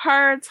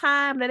her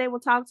time that they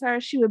would talk to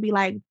her, she would be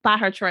like by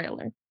her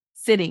trailer,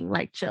 sitting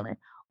like chilling.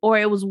 Or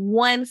it was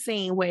one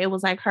scene where it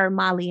was like her,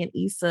 Molly, and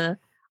Issa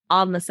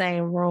all in the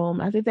same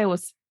room. I think they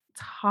was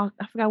I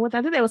forgot what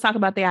I think they was talking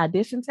about their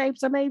audition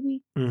tapes or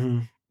maybe. Mm-hmm.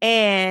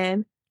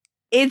 And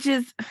they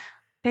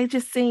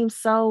just seem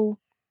so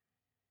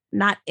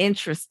not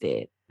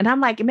interested. And I'm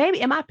like,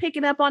 maybe am I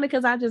picking up on it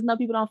because I just know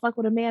people don't fuck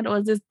with Amanda, or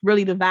is this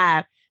really the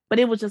vibe? But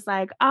it was just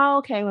like, oh,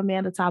 okay, when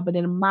Amanda talked, but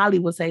then Molly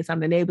would say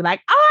something, they'd be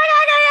like, oh my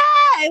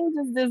God, yeah. It was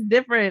just this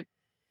different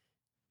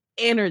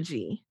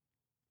energy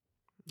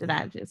that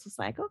I just was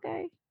like,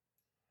 okay.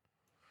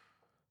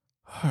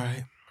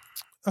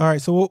 All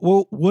right. So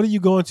what are you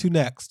going to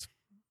next?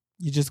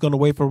 You just going to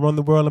wait for Run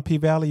the World in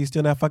P-Valley? You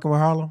still not fucking with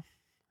Harlow?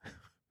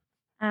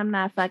 I'm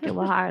not fucking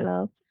with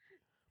Harlow.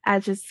 I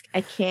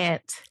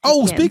can't.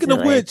 Speaking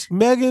of which,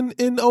 Megan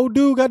and old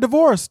dude got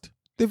divorced.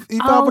 He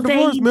filed for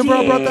divorce. Remember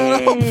I brought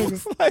that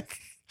up?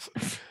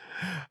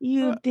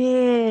 You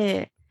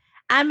did.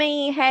 I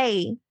mean,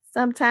 hey,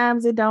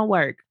 sometimes it don't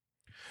work.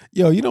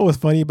 Yo, you know what's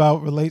funny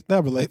about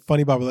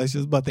funny about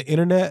relationships, but the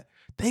internet,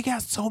 they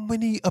got so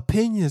many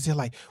opinions. They're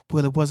like,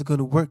 well, it wasn't going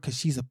to work because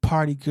she's a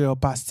party girl,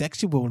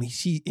 bisexual,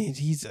 and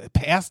he's a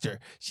pastor.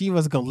 She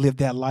wasn't going to live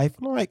that life.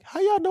 And I'm like, how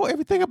y'all know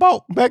everything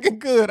about Megan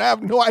Good? I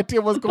have no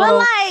idea what's going on.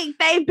 But like,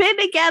 they've been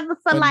together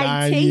for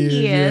like 10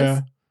 years.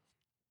 Yeah.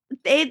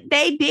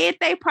 They did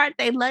their part.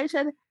 They loved each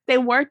other. They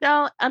worked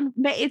on.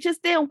 It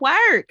just didn't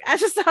work. I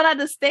just don't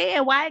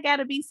understand why it got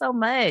to be so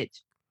much.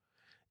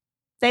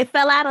 They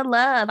fell out of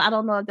love. I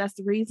don't know if that's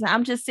the reason.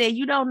 I'm just saying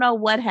you don't know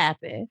what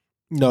happened.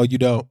 No, you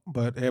don't.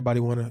 But everybody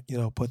want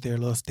to, put their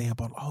little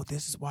stamp on. Oh,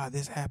 this is why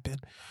this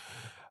happened.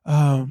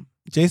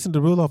 Jason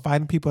Derulo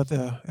fighting people at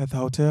the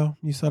hotel.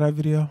 You saw that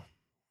video?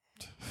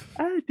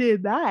 I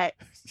did not.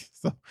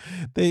 So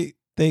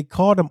they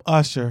called him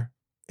Usher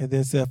and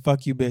then said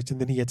 "fuck you, bitch,"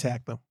 and then he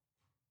attacked them.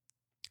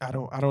 I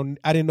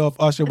didn't know if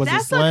Usher was a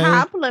slang. That's a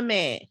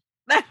compliment.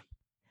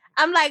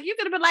 I'm like, you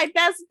could have been like,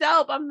 that's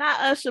dope. I'm not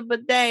Usher,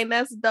 but dang,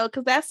 that's dope,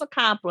 because that's a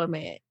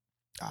compliment.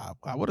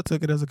 I would have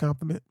took it as a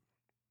compliment.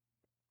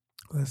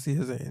 Let's see,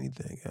 is there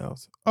anything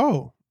else?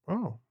 Oh,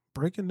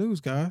 breaking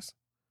news, guys.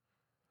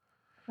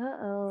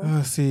 Uh-oh.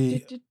 Let's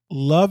see.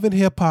 Love and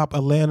Hip Hop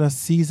Atlanta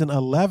Season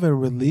 11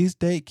 release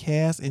date,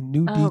 cast, and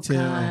new details.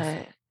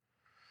 God.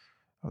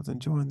 I was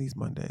enjoying these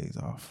Mondays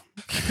off.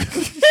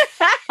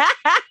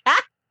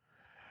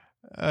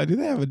 Do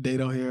they have a date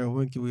on here?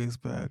 When can we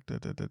expect?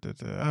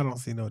 I don't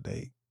see no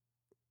date.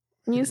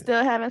 You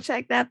still haven't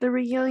checked out the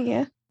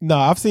reunion? No,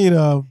 I've seen.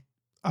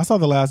 I saw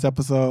the last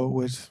episode,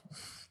 which,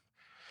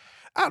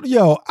 I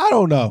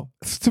don't know.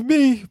 To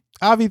me,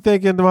 I'll be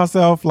thinking to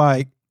myself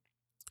like,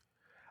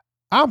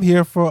 I'm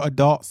here for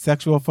adult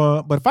sexual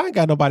fun, but if I ain't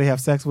got nobody to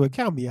have sex with,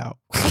 count me out.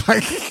 If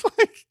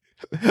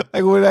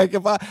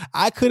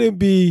I couldn't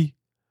be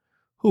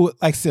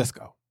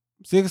Cisco.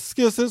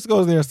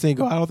 Cisco's there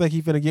single. I don't think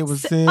he finna get with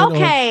Sin or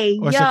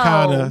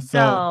Shekinah. So.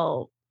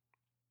 No.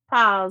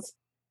 Pause.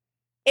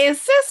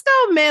 Is Cisco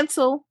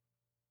mental?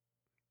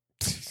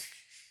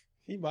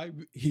 He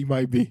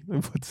might be.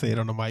 Let's say it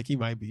on the mic. He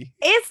might be.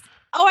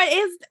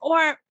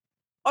 Or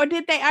are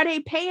they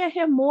paying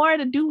him more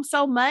to do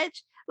so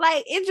much?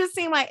 Like, it just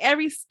seemed like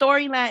every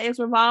storyline is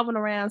revolving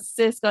around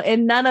Cisco,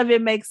 and none of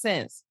it makes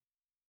sense.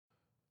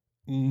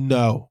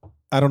 No.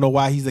 I don't know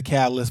why he's a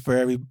catalyst for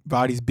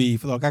everybody's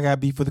beef. Look, I got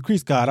beef for the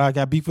Crease God. I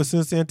got beef for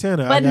Sin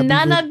Santana. But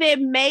none of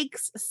it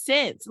makes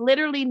sense.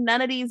 Literally,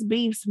 none of these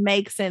beefs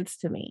make sense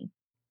to me.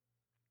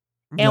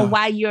 No. And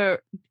why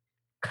you're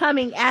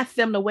coming at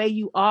them the way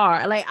you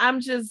are. Like, I'm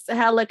just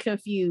hella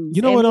confused.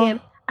 You know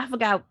what? I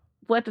forgot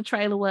what the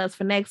trailer was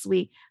for next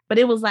week, but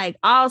it was like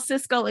all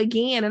Cisco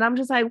again. And I'm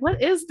just like,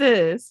 what is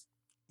this?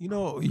 You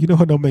know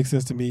what don't make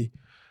sense to me?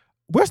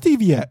 Where's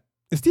Stevie at?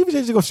 Is Stevie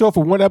just going to show up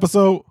for one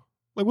episode?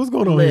 Like, what's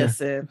going on here?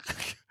 Listen,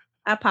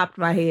 I popped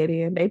my head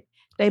in.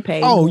 They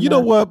paid. Oh, you know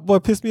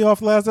what pissed me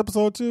off last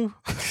episode too?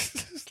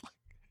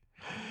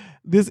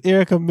 This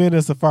Erica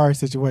Mena Safari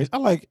situation.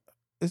 I'm like,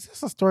 is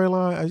this a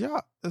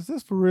storyline? Is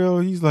this for real?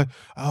 He's like,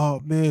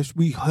 oh man,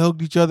 we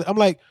hugged each other. I'm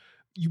like,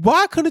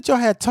 why couldn't y'all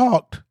have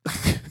talked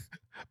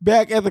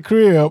back at the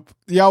crib?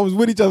 Y'all was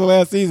with each other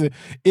last season.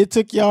 It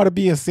took y'all to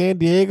be in San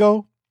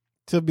Diego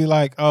to be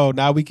like, oh,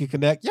 now we can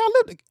connect. Y'all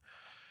live.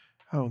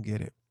 I don't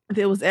get it.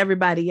 There was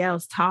everybody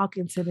else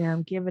talking to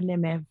them, giving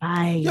them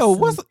advice. Yo,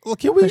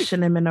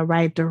 pushing them in the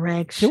right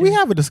direction? Can we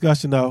have a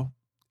discussion though?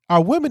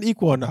 Are women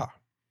equal or not?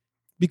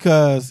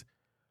 Because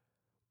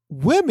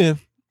women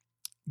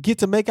get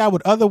to make out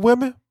with other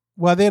women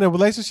while they're in a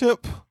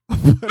relationship. I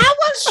was trying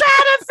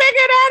to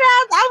figure that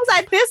out. I was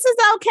like, this is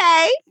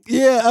okay.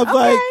 Yeah, I'm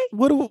like,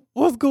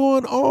 what's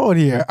going on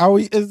here?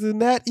 Is it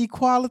that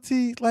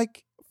equality?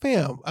 Like,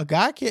 fam, a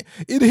guy can't.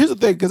 Here's the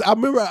thing, because I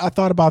remember I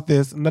thought about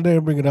this, and I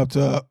didn't bring it up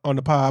on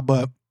the pod,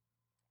 but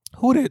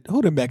who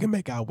did Megan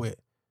make out with?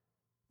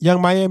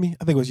 Young Miami?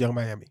 I think it was Young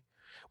Miami.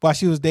 While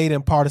she was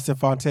dating Partisan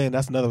Fontaine,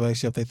 that's another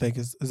relationship they think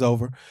is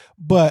over.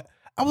 But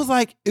I was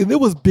like, and it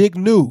was big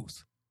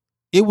news.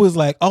 it was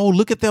like, oh,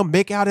 look at them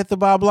make out at the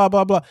blah, blah,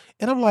 blah, blah.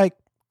 And I'm like,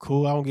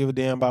 cool, I don't give a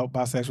damn about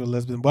bisexual,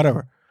 lesbian,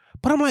 whatever.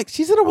 But I'm like,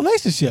 she's in a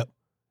relationship.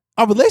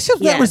 A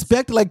relationship's not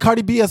respected. Like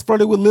Cardi B has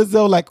flirted with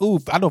Lizzo. Like, ooh,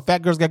 I know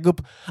fat girls got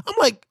good. I'm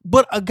like,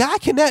 but a guy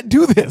cannot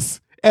do this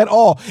at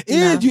all.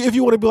 And if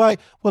you want to be like,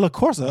 well, of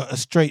course a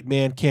straight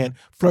man can't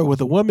flirt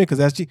with a woman because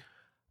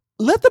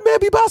let the man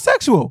be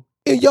bisexual.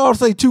 And y'all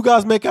say two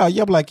guys make out.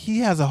 Y'all be like, he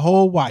has a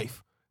whole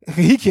wife.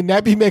 He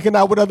cannot be making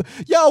out with other.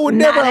 Y'all would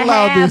never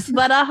allow this.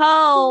 But a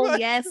whole.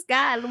 Yes,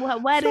 God.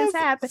 What is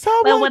happening?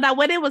 But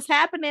when it was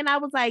happening, I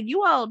was like,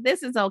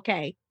 this is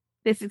okay.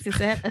 This is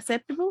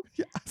acceptable.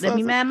 Let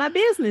me mind my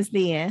business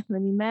then.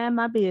 Let me mind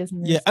my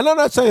business. Yeah, and I'm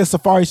not saying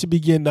Safari should be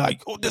getting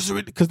like, oh, this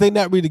is because they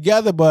not really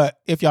together. But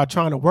if y'all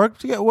trying to work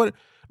together,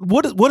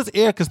 what is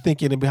Erica's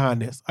thinking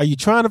behind this? Are you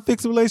trying to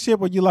fix a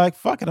relationship, or you like,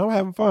 fuck it, I'm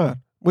having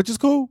fun, which is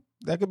cool.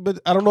 That could be,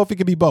 I don't know if it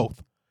could be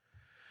both.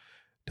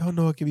 Don't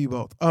know it could be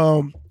both.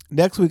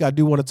 Next week I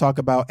do want to talk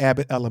about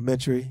Abbott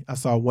Elementary. I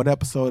saw one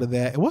episode of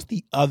that. And what's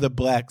the other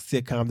black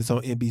sitcom that's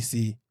on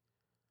NBC?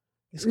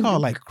 It's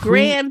called like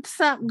Grand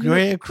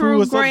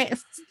Crew.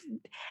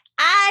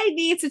 I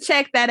need to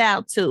check that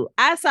out too.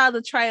 I saw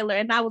the trailer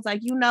and I was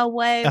like, you know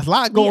what? There's a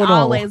lot going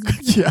on.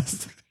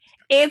 Yes.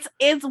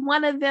 It's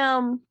one of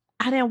them.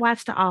 I didn't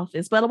watch The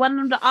Office, but one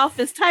of the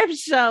Office type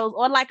shows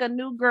or like a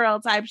New Girl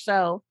type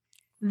show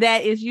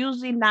that is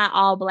usually not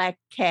all black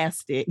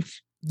casted.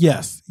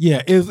 Yes.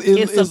 Yeah. It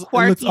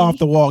looks off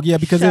the wall. Yeah,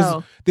 because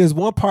there's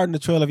one part in the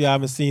trailer, if y'all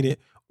haven't seen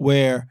it,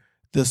 where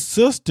the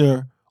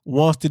sister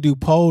wants to do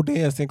pole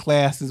dancing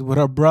classes with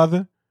her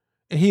brother.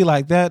 And he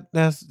like,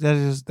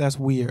 that's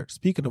weird.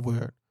 Speaking of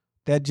weird,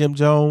 that Jim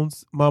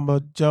Jones,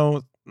 Mama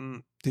Jones,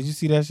 did you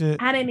see that shit?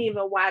 I didn't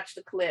even watch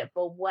the clip,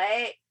 but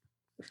what?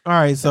 All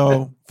right,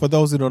 so for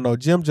those who don't know,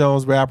 Jim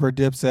Jones, rapper,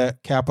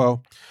 Dipset,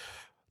 Capo,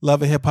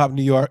 Love and Hip Hop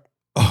New York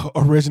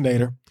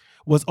originator,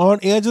 was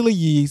on Angela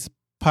Yee's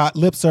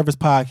Lip Service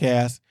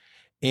podcast,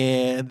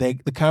 and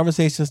the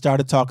conversation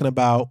started talking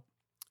about,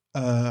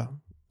 matter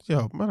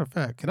of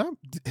fact,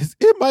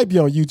 it might be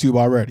on YouTube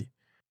already.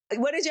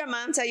 What did your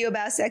mom tell you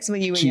about sex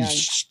when you were young?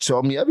 She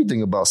told me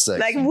everything about sex.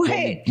 Like what?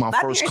 My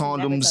first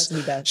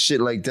condoms,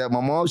 shit like that. My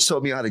mom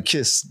taught me how to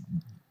kiss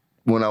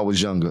when I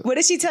was younger. What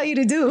did she tell you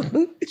to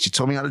do? She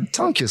told me how to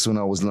tongue kiss when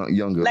I was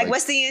younger. Like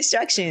what's the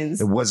instructions?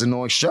 There wasn't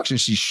no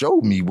instructions. She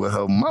showed me with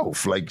her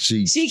mouth. Like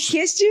she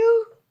kissed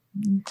you?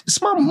 It's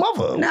my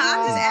mother. No,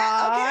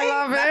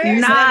 I'm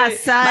just okay.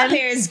 Son. My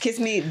parents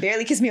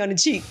barely kissed me on the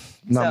cheek.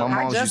 No, so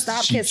my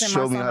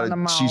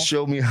mom she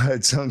showed me how to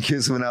tongue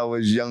kiss when I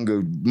was younger.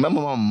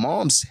 Remember, my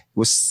mom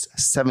was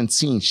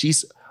 17.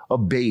 She's a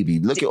baby.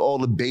 Look at all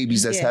the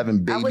babies that's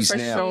having babies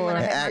now. Sure.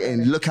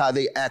 And look how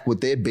they act with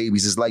their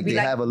babies. It's like they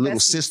have a little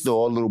sister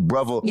or a little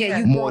brother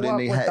more than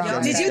they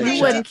had.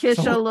 You wouldn't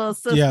kiss your little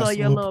sister or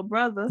your little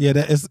brother. Yeah,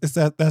 that's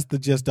the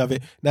gist of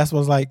it. That's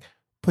what's like,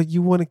 but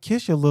you want to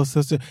kiss your little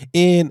sister.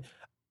 And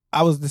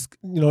I was just,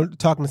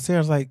 talking to Sarah,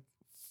 I was like,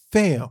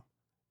 fam.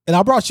 And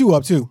I brought you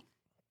up too,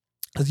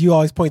 because you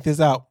always point this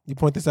out. You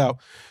point this out.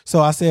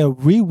 So I said,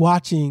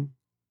 rewatching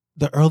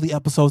the early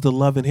episodes of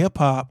Love and Hip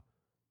Hop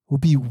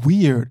would be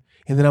weird.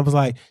 And then I was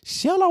like,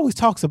 Shell always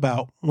talks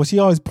about, she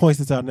always points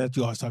this out, and that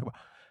you always talk about,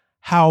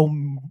 how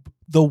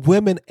the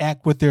women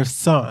act with their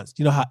sons.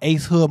 You know, how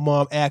Ace Hood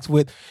mom acts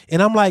with,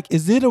 and I'm like,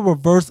 is it a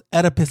reverse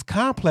Oedipus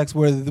complex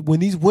where when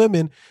these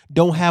women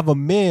don't have a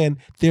man,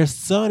 their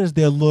son is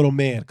their little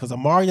man? Because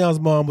Omarion's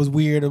mom was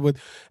weird.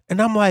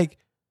 And I'm like,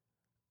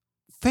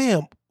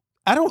 fam,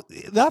 I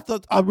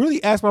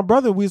really asked my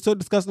brother, we started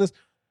discussing this,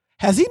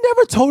 has he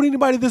never told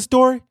anybody this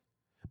story?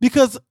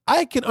 Because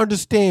I can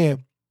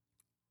understand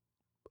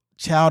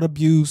child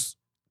abuse,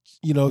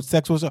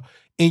 sexual stuff,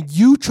 and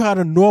you try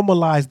to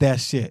normalize that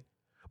shit.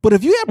 But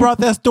if you had brought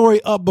that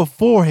story up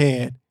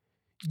beforehand,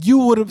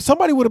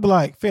 somebody would have been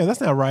like, fam,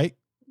 that's not right.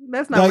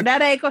 That's not right.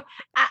 That ain't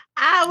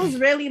I was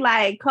really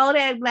like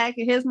Kodak Black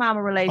and his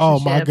mama relationship. Oh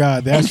my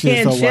God, that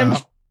shit's so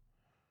wild.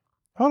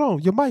 Hold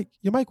on, your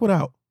mic went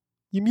out.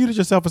 You muted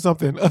yourself or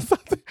something.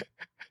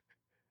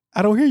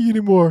 I don't hear you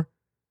anymore.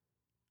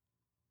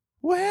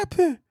 What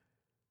happened?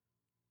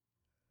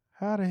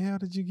 How the hell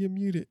did you get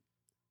muted?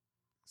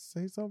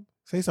 Say something.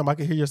 I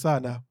can hear your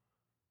side now.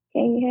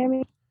 Can you hear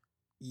me?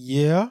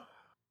 Yeah.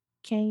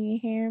 Can you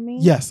hear me?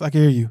 Yes, I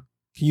can hear you.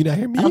 Can you not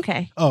hear me?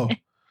 Okay. Oh.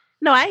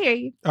 No, I hear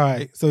you. All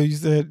right. So you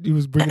said you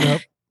was bringing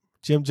up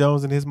Jim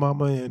Jones and his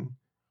mama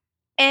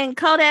and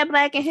Kodak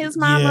Black and his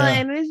mama,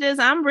 and it's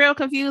just, I'm real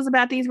confused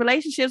about these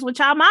relationships with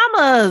y'all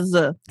mamas.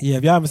 Yeah,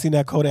 if y'all haven't seen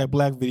that Kodak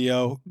Black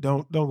video,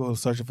 don't go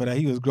searching for that.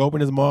 He was groping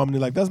his mom, and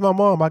he's like, that's my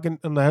mom.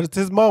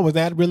 His mom was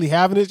not really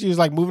having it. She was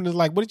like moving. It's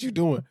like, what are you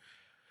doing?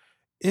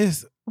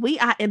 We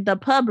are in the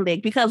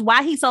public, because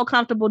why he's so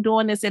comfortable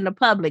doing this in the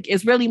public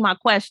is really my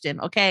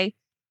question, okay?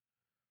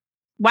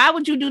 Why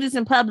would you do this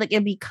in public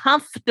and be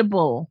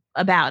comfortable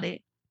about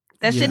it?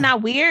 That shit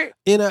not weird?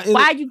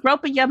 Why are you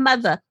groping your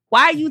mother?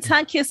 Why are you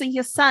tongue kissing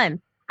your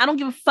son? I don't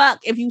give a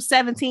fuck if you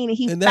 17 and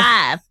he's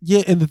 5.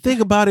 Yeah, and the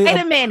thing about it... Wait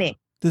a minute.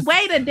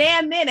 Wait a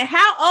damn minute.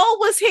 How old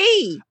was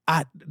he?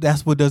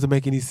 That's what doesn't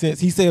make any sense.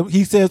 He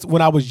says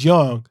when I was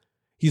young,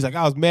 he's like,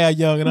 I was mad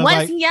young. And I was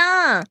like,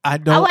 young?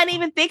 I wasn't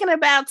even thinking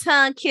about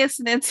tongue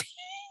kissing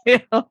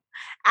until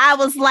I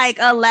was like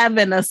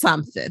 11 or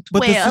something.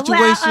 But the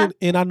situation,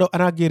 and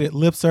I get it,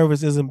 lip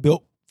service isn't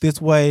built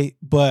this way,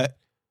 but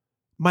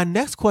my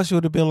next question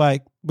would have been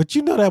like, but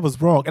you know that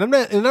was wrong.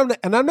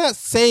 And I'm not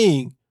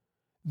saying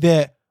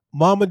that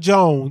Mama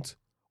Jones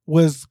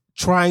was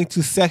trying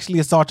to sexually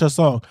assault her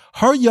son.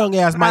 Her young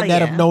ass might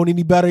not have known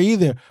any better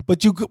either.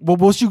 But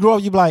once you grow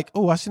up, you be like,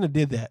 oh, I shouldn't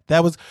have did that.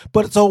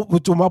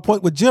 To my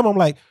point with Jim, I'm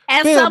like,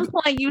 at some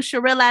point you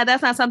should realize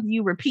that's not something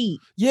you repeat.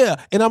 Yeah.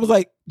 And I was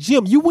like,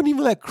 Jim, you wouldn't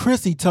even let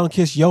Chrissy tongue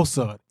kiss your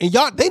son. And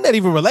they not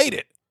even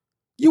related.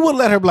 You wouldn't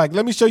let her be like,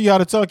 let me show you how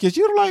to tongue kiss.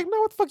 You're like, no,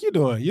 what the fuck you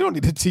doing? You don't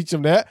need to teach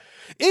him that.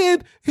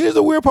 And here's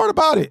the weird part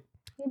about it.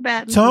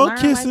 Tongue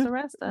kissing,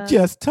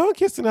 yes, tongue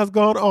kissing has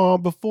gone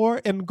on before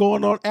and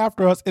going on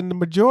after us, and the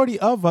majority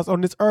of us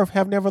on this earth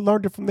have never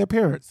learned it from their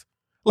parents.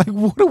 Like,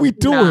 what are we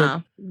doing?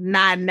 No,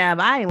 not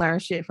never. I ain't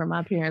learned shit from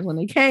my parents when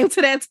it came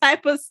to that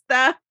type of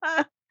stuff.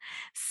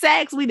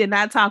 Sex, we did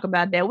not talk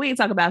about that. We didn't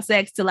talk about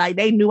sex till like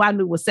they knew I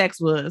knew what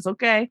sex was.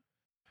 Okay.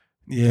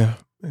 Yeah,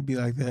 it'd be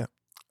like that.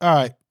 All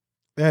right,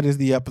 that is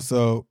the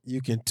episode.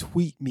 You can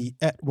tweet me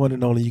at one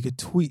and only. You can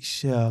tweet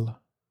Shell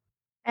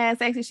at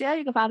Sexy Shell.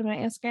 You can follow me on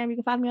Instagram. You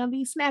can follow me on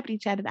the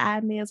Snappity Chat at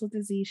iMills with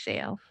the Z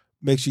Shell.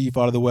 Make sure you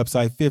follow the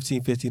website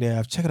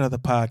 1515F. Check out other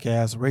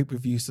podcasts. Rate,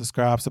 review,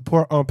 subscribe.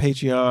 Support on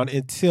Patreon.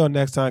 Until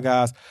next time,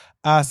 guys,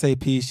 I say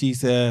peace. She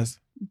says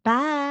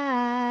bye.